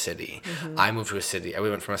scene in a city. Mm-hmm. I moved to a city. We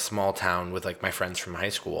went from a small town with like my friends from high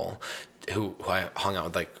school who I hung out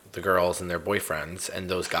with like the girls and their boyfriends, and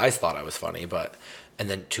those guys thought I was funny, and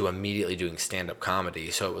then to immediately doing stand-up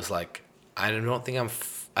comedy. So it was like, I don't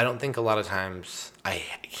think a lot of times, I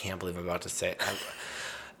can't believe I'm about to say it.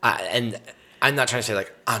 And I'm not trying to say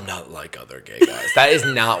like, I'm not like other gay guys. That is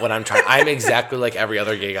not what I'm trying. I'm exactly like every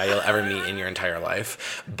other gay guy you'll ever meet in your entire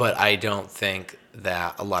life. But I don't think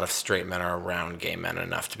that a lot of straight men are around gay men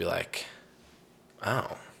enough to be like,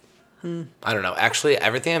 oh. I don't know. Actually,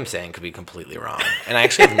 everything I'm saying could be completely wrong. And I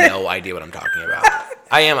actually have no idea what I'm talking about.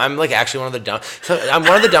 I'm like actually one of the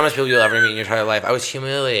dumbest people you'll ever meet in your entire life. I was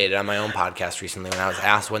humiliated on my own podcast recently when I was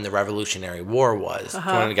asked when the Revolutionary War was. Uh-huh.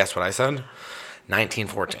 Do you want to guess what I said?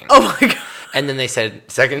 1914. Oh my God. And then they said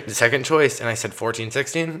second choice, and I said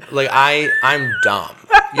 1416. Like I'm dumb.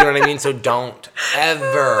 You know what I mean? So don't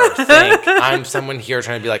ever think I'm someone here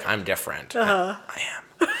trying to be like, I'm different. Uh-huh. I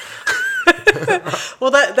am.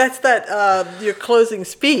 Well, that's your closing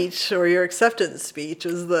speech or your acceptance speech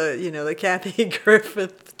is the Kathy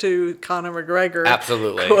Griffith to Conor McGregor.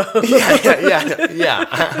 Absolutely. Quote.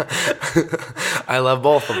 Yeah. I love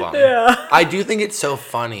both of them. Yeah. I do think it's so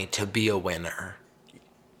funny to be a winner.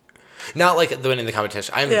 Not like the winning the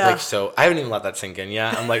competition. I haven't even let that sink in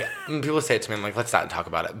yet. I'm like, people say it to me, I'm like, let's not talk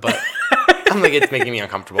about it. But I'm like, it's making me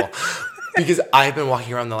uncomfortable. Because I've been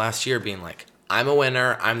walking around the last year being like, I'm a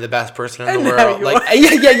winner. I'm the best person in the world. Like,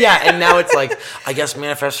 yeah. And now it's like, I guess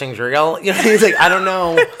manifesting's real. You know, it's like, I don't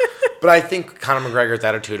know. But I think Conor McGregor's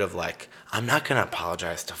attitude of like, I'm not gonna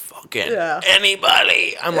apologize to fucking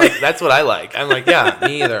anybody. I'm like, that's what I like. I'm like, yeah,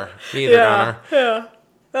 me either, Conor. Yeah.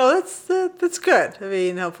 Oh, that's good. I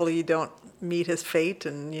mean, hopefully you don't meet his fate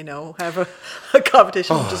and have a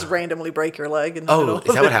competition and just randomly break your leg. Is that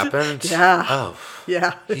what happened? Yeah. Oh.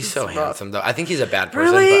 Yeah. He's so handsome though. I think he's a bad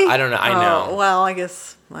person, really? but I don't know. I know. Well, I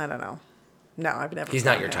guess I don't know. No, I've never. He's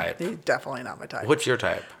not your type. He's definitely not my type. What's your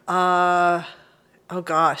type? Oh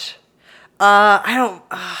gosh. I don't.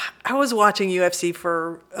 I was watching UFC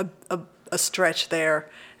for a stretch there,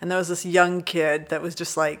 and there was this young kid that was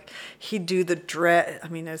just like, he'd do the dread. I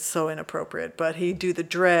mean, it's so inappropriate, but he'd do the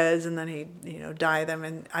dreads and then he'd dye them,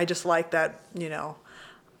 and I just like that.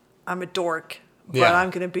 I'm a dork, but I'm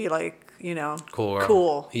gonna be like,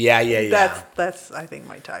 cool. Yeah. That's I think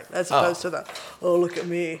my type, as opposed to the look at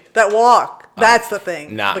me, that walk. That's the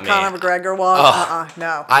thing. Not the me. Conor McGregor walk.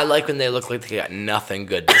 No. I like when they look like they got nothing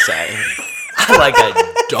good to say. I like a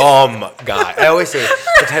dumb guy. I always say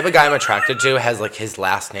the type of guy I'm attracted to has like his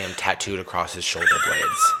last name tattooed across his shoulder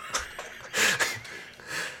blades.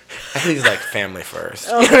 And he's like, family first.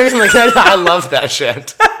 You know what I mean? Like, I love that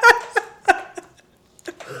shit.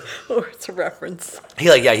 Or it's a reference. He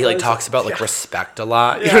talks about like respect a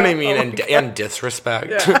lot. You know what I mean? And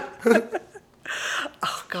disrespect. Yeah.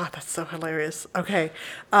 Oh God, that's so hilarious. Okay,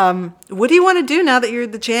 what do you want to do now that you're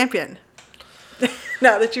the champion?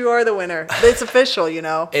 Now that you are the winner, it's official. You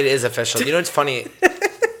know. It is official. You know, it's funny.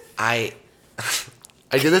 I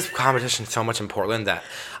did this competition so much in Portland that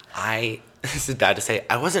this is bad to say,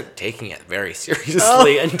 I wasn't taking it very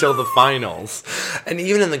seriously until the finals. And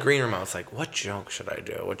even in the green room, I was like, what joke should I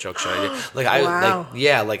do? What joke should I do? Like,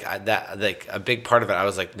 a big part of it, I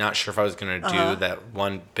was like, not sure if I was going to do that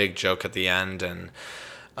one big joke at the end. And,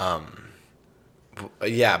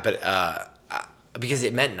 because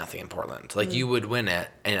it meant nothing in Portland. Like, you would win it,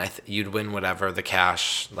 and you'd win whatever the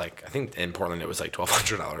cash, like, I think in Portland it was like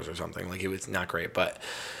 $1,200 or something. Like, it was not great.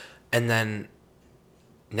 And then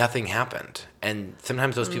nothing happened. And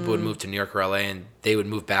sometimes those people would move to New York or LA, and they would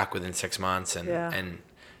move back within 6 months. And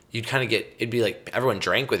you'd kind of it'd be like everyone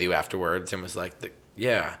drank with you afterwards and was like, but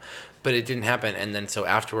it didn't happen. And then so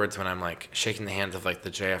afterwards, when I'm like shaking the hands of like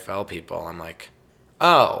the JFL people, I'm like,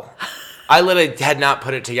 oh, I literally had not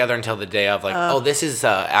put it together until the day of like, this is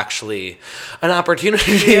actually an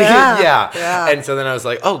opportunity. Yeah. And so then I was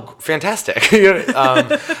like, oh, fantastic.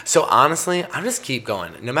 So honestly, I'm just keep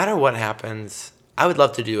going. No matter what happens, I would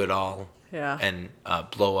love to do it all. Yeah. And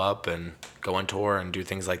blow up and go on tour and do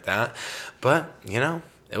things like that. But,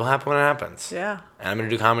 it will happen when it happens. Yeah. And I'm going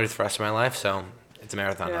to do comedy for the rest of my life, so it's a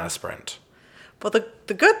marathon, not a sprint. Well,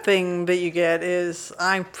 the good thing that you get is,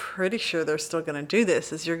 I'm pretty sure they're still going to do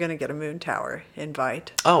this, is you're going to get a Moon Tower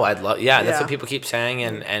invite. Oh, I'd love, that's what people keep saying,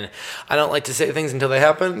 and I don't like to say things until they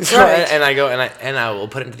happen. So right. And I go, and I will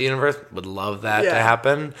put it into the universe, would love that to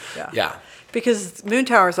happen. Yeah. Because Moon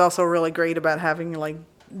Tower is also really great about having, like,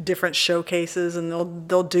 different showcases, and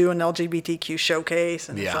they'll do an LGBTQ showcase,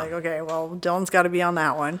 and it's like, okay, well, Dylan's got to be on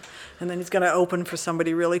that one, and then he's going to open for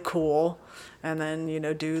somebody really cool, and then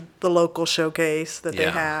do the local showcase that they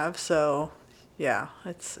have. So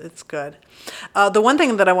it's good. The one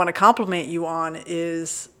thing that I want to compliment you on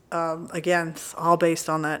is, again, it's all based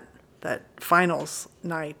on that finals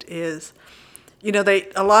night, is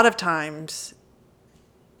a lot of times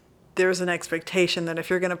there's an expectation that if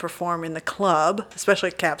you're going to perform in the club, especially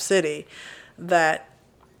at Cap City, that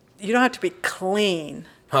you don't have to be clean.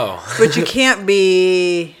 Oh. But you can't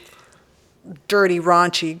be dirty,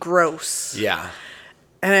 raunchy, gross. Yeah.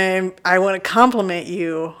 And I want to compliment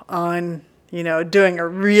you on, doing a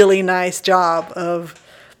really nice job of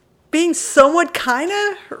being somewhat kind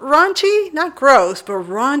of raunchy, not gross, but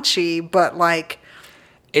raunchy, but like,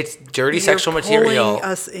 it's dirty sexual material. Pulling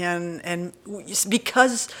us in, and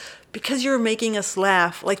because you're making us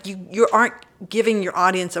laugh, like you aren't giving your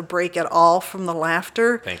audience a break at all from the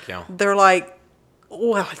laughter. Thank you. They're like,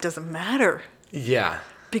 well, it doesn't matter. Yeah.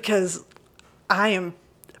 Because I am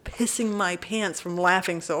pissing my pants from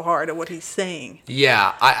laughing so hard at what he's saying.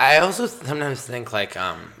 Yeah. I also sometimes think like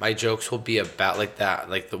my jokes will be about like that,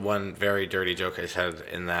 like the one very dirty joke I said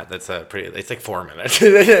in that's it's like 4 minutes.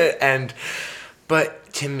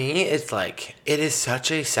 But to me, it's like, it is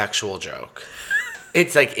such a sexual joke.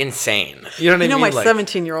 It's like insane. You know what I mean? My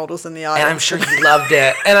 17-year-old was in the audience. And I'm sure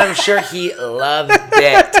he loved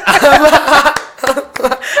it.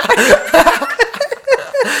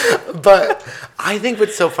 But I think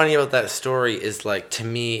what's so funny about that story is like, to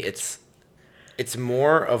me, it's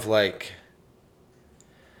more of like,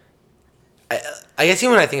 I guess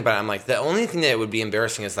even when I think about it, I'm like, the only thing that would be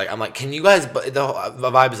embarrassing is like, I'm like, can you guys,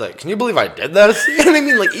 the vibe is like, can you believe I did this? You know what I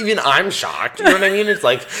mean? Like, even I'm shocked. You know what I mean? It's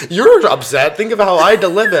like, you're upset. Think of how I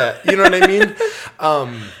deliver it. You know what I mean?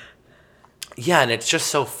 And it's just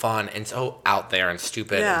so fun and so out there and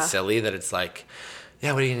stupid and silly that it's like,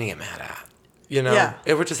 what are you going to get mad at?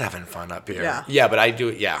 We're just having fun up here. Yeah, but I do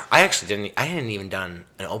it. Yeah, I hadn't even done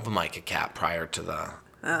an open mic at Cap prior to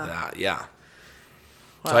that. Yeah.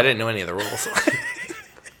 Wow. So I didn't know any of the rules.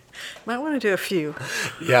 Might want to do a few.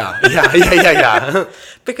 Yeah.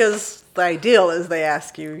 Because the ideal is they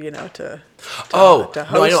ask you, to host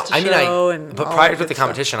a show. But prior to the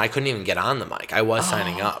competition, I couldn't even get on the mic. I was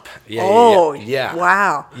signing up. Yeah.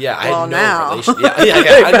 Wow. Yeah, I had no relation. Yeah.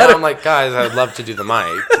 I know. I'm like, guys, I'd love to do the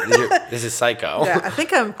mic. This is psycho. Yeah, I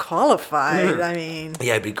think I'm qualified. I mean.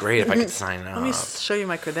 Yeah, it'd be great if I could sign up. Let me show you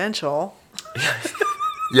my credential.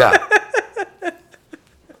 Yeah.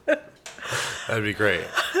 That'd be great.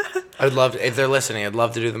 I'd love to, if they're listening, I'd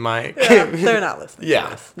love to do the mic. Yeah, they're not listening. Yeah.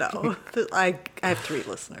 To this. No. I have 3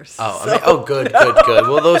 listeners. Good.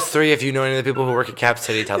 Well, those 3, if you know any of the people who work at Cap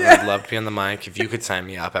City, tell them I'd love to be on the mic. If you could sign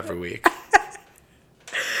me up every week.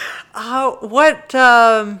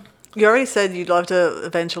 You already said you'd love to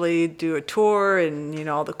eventually do a tour and,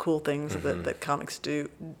 all the cool things that comics do.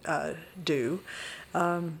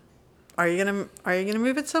 Are you gonna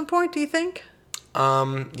move at some point, do you think?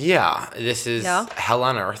 Yeah, this is Yeah? hell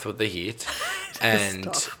on earth with the heat. And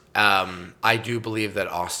I do believe that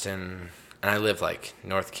Austin, and I live like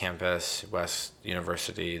North Campus, West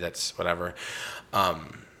University, that's whatever.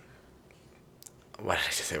 What did I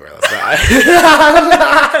just say where I live?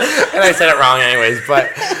 And I said it wrong anyways,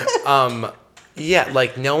 but yeah,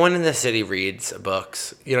 like no one in the city reads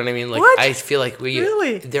books. You know what I mean? Like What? I feel like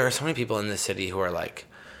Really? there are so many people in the city who are like,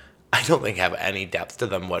 I don't think have any depth to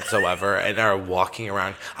them whatsoever and are walking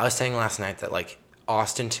around. I was saying last night that like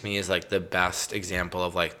Austin to me is like the best example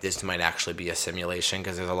of like this might actually be a simulation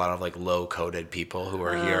because there's a lot of like low coded people who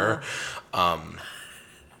are here.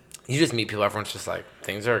 You just meet people, everyone's just like,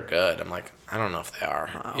 things are good. I'm like, I don't know if they are,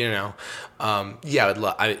 Wow. Yeah,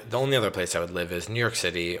 the only other place I would live is New York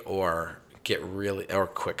City or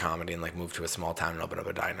quit comedy and like move to a small town and open up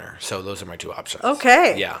a diner. So those are my two options.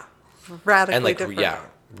 Okay. Yeah. Radically And like, different.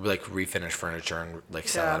 like refinish furniture and like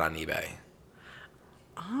sell Yeah. it on eBay.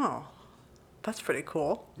 Oh, that's pretty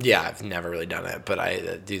cool. Yeah, I've never really done it, but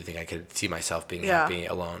I do think I could see myself being happy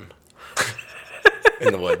alone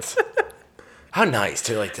in the woods. How nice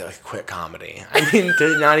to quit comedy. I mean,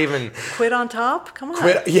 to not even Quit on top? Come on.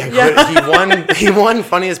 quit. Yeah, quit. He won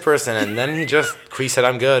funniest person, and then he said,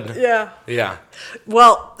 "I'm good." Yeah. Yeah.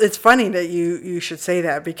 Well, it's funny that you should say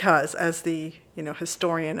that because as the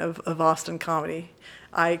historian of Austin comedy,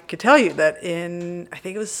 I could tell you that I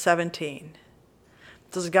think it was 17.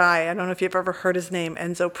 This guy, I don't know if you've ever heard his name,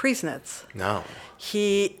 Enzo Priesnitz. No.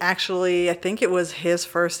 He actually, I think it was his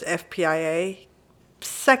first FPIA,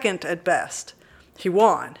 second at best. He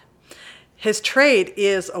won. His trade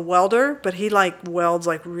is a welder, but he welds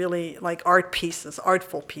really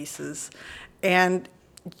artful pieces. And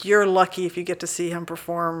you're lucky if you get to see him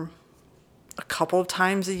perform a couple of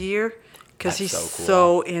times a year because he's so cool.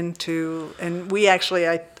 so into, and we actually,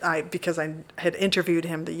 I because I had interviewed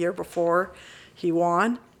him the year before he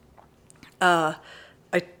won, I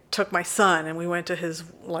took my son and we went to his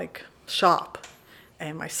shop.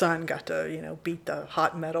 And my son got to, beat the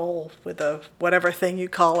hot metal with a whatever thing you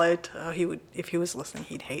call it. If he was listening,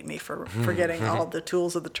 he'd hate me for forgetting all the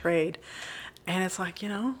tools of the trade. And it's like,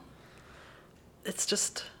 it's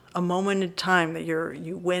just a moment in time that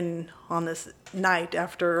you win on this night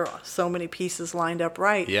after so many pieces lined up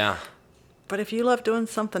right. Yeah. But if you love doing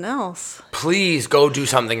something else, Please go do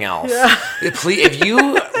something else. Yeah. Please, if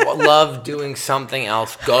you love doing something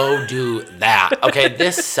else, go do that. Okay,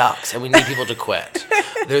 this sucks, and we need people to quit.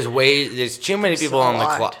 There's too many people on the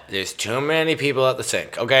clock. There's too many people at the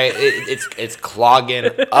sink. Okay, it's clogging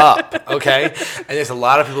up. Okay, and there's a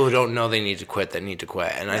lot of people who don't know they need to quit that need to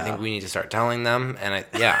quit, and I think we need to start telling them. And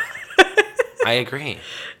I agree.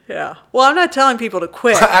 yeah. Well, I'm not telling people to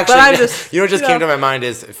quit, Actually, but I'm just what just came to my mind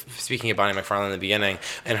is speaking of Bonnie McFarlane in the beginning,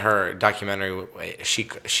 in her documentary,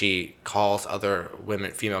 she calls other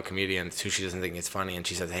female comedians who she doesn't think is funny, and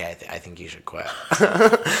she says, "Hey, I think you should quit."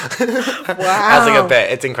 Wow. As a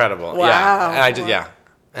bit, it's incredible. Wow. Yeah, and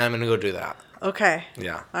and I'm gonna go do that. Okay.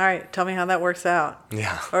 Yeah. All right. Tell me how that works out.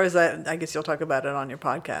 Yeah. Or is that, I guess you'll talk about it on your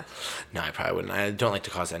podcast. No, I probably wouldn't. I don't like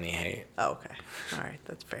to cause any hate. Oh, okay. All right.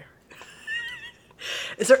 That's fair.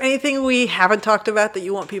 Is there anything we haven't talked about that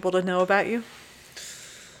you want people to know about you?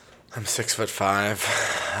 I'm 6'5".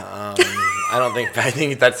 I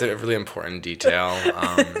think that's a really important detail.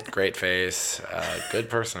 Great face, good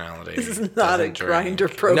personality. This is not doesn't a Grindr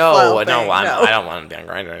drink. profile No, thing, I don't want to be on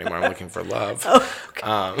Grindr anymore. I'm looking for love.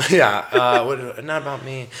 Oh, okay. Not about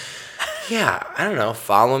me. Yeah, I don't know.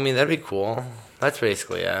 Follow me. That'd be cool. That's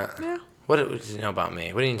basically it. Yeah. What do you know about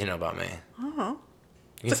me? What do you need to know about me? Oh.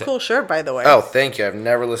 It's a cool shirt, by the way. Oh, thank you. I've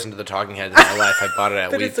never listened to the Talking Heads in my life. I bought it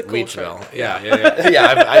at But it's a cool Wheatsville. shirt.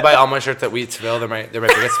 Yeah. I buy all my shirts at Wheatsville. They're my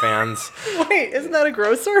biggest fans. Wait, isn't that a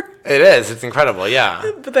grocer? It is. It's incredible. Yeah.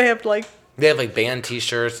 But they have They have band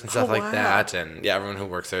T-shirts and stuff Oh, like wow. that, and everyone who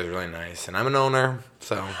works there is really nice. And I'm an owner,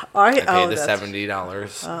 so I paid the that's-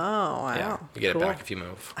 $70. Oh, wow. Yeah, you get Cool. it back if you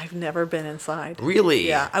move. I've never been inside. Really?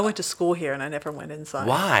 Yeah, I went to school here and I never went inside.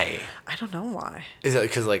 Why? I don't know why. Is it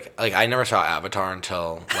because I never saw Avatar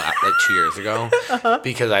until 2 years ago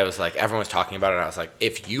because I was everyone was talking about it. And I was like,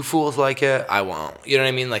 if you fools like it, I won't. You know what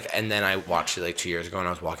I mean? And then I watched it 2 years ago and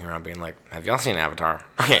I was walking around being like, have y'all seen Avatar?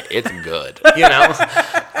 Okay, it's good.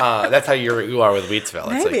 That's how you are with Wheatsville.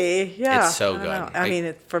 Maybe, yeah. It's so I don't good. know. I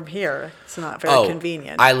mean, from here, it's not very convenient.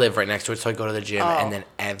 I live right next to it, so I go to the gym, and then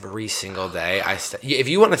every single day, if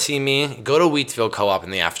you want to see me, go to Wheatsville Co-op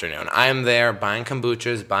in the afternoon. I am there buying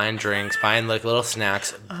kombuchas, buying drinks, buying little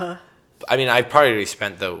snacks, I mean, I probably already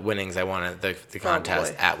spent the winnings I won at the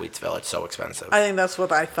contest at Wheatsville. It's so expensive. I think that's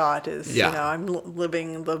what I thought is, I'm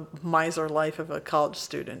living the miser life of a college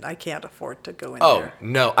student. I can't afford to go in there. Oh,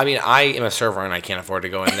 no. I mean, I am a server and I can't afford to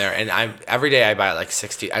go in there. And every day I buy like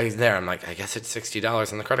 $60. I'm like, I guess it's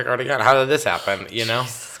 $60 on the credit card again. How did this happen? You know?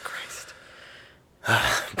 Jesus Christ.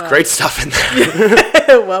 Great stuff in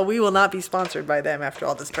there. Well, we will not be sponsored by them after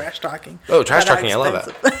all this trash talking. Oh, trash talking. I love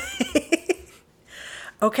it.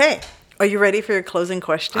 Okay. Are you ready for your closing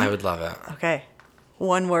question? I would love it. Okay.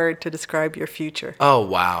 One word to describe your future. Oh,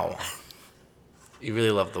 wow. You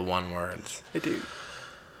really love the one words. I do.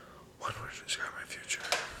 One word to describe my future.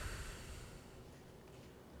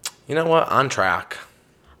 You know what? On track.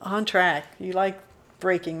 On track. You like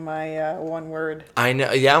breaking my one word. I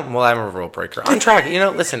know. Yeah, well, I'm a rule breaker. On track.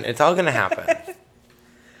 Listen, it's all going to happen.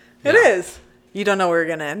 It is. You don't know where you're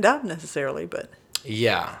going to end up necessarily, but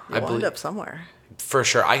yeah, you'll end up somewhere. For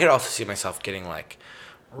sure. I could also see myself getting like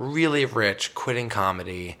really rich, quitting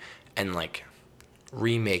comedy, and like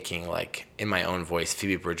remaking like in my own voice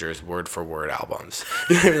Phoebe Bridgers word for word albums.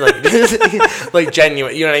 You know what I mean? Like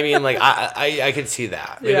genuine. You know what I mean? Like I could see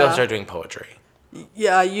that. Maybe I'll start doing poetry.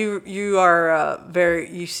 Yeah, you are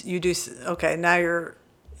very you do okay. Now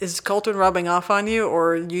is Colton rubbing off on you,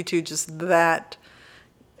 or you two just that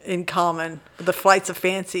in common? The flights of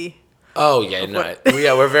fancy. Oh yeah, no, yeah, we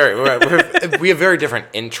have very different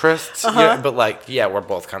interests, but like we're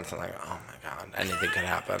both constantly like, oh my god, anything could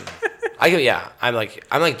happen. I'm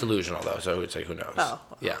like delusional though, so it's like who knows? Oh,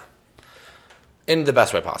 yeah, in the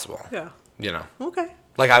best way possible. Yeah, Okay.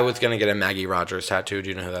 Like I was gonna get a Maggie Rogers tattoo. Do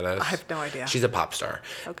you know who that is? I have no idea. She's a pop star.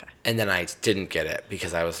 Okay. And then I didn't get it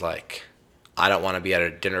because I was like, I don't want to be at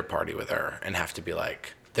a dinner party with her and have to be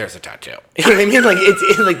like, there's a tattoo. You know what I mean? Like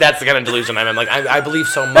it's like that's the kind of delusion I'm in. Like I believe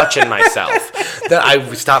so much in myself that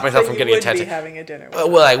I stop myself from getting a tattoo. Be having a dinner.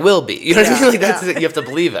 Well, I will be. You know what I mean? Like that's it. You have to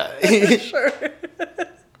believe it. Sure.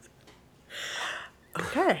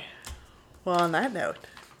 Okay. Well, on that note,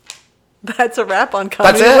 that's a wrap on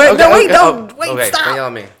comedy. That's it. Wait, Okay, no, wait, okay. don't wait. Okay, Stop. don't yell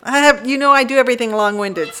at me. I do everything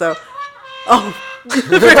long-winded. So, very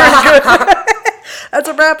good. That's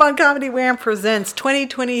a wrap on Comedy Wham Presents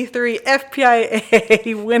 2023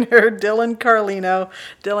 FPIA winner, Dylan Carlino.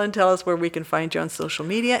 Dylan, tell us where we can find you on social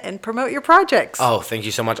media and promote your projects. Oh, thank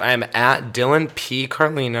you so much. I am at Dylan P.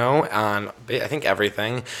 Carlino on, I think,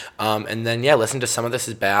 everything. And then, listen to Some of This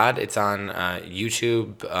Is Bad. It's on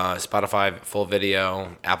YouTube, Spotify, full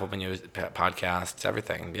video, Apple Music, podcasts,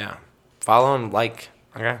 everything. Yeah. Follow and like.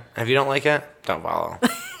 Okay? If you don't like it, don't follow.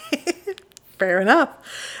 Fair enough.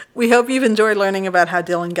 We hope you've enjoyed learning about how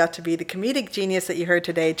Dylan got to be the comedic genius that you heard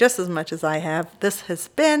today just as much as I have. This has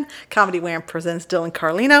been Comedy Wham Presents Dylan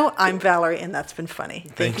Carlino. I'm Valerie, and that's been funny.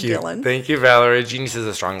 Thank you, Dylan. Thank you, Valerie. Genius is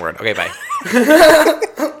a strong word. Okay, bye.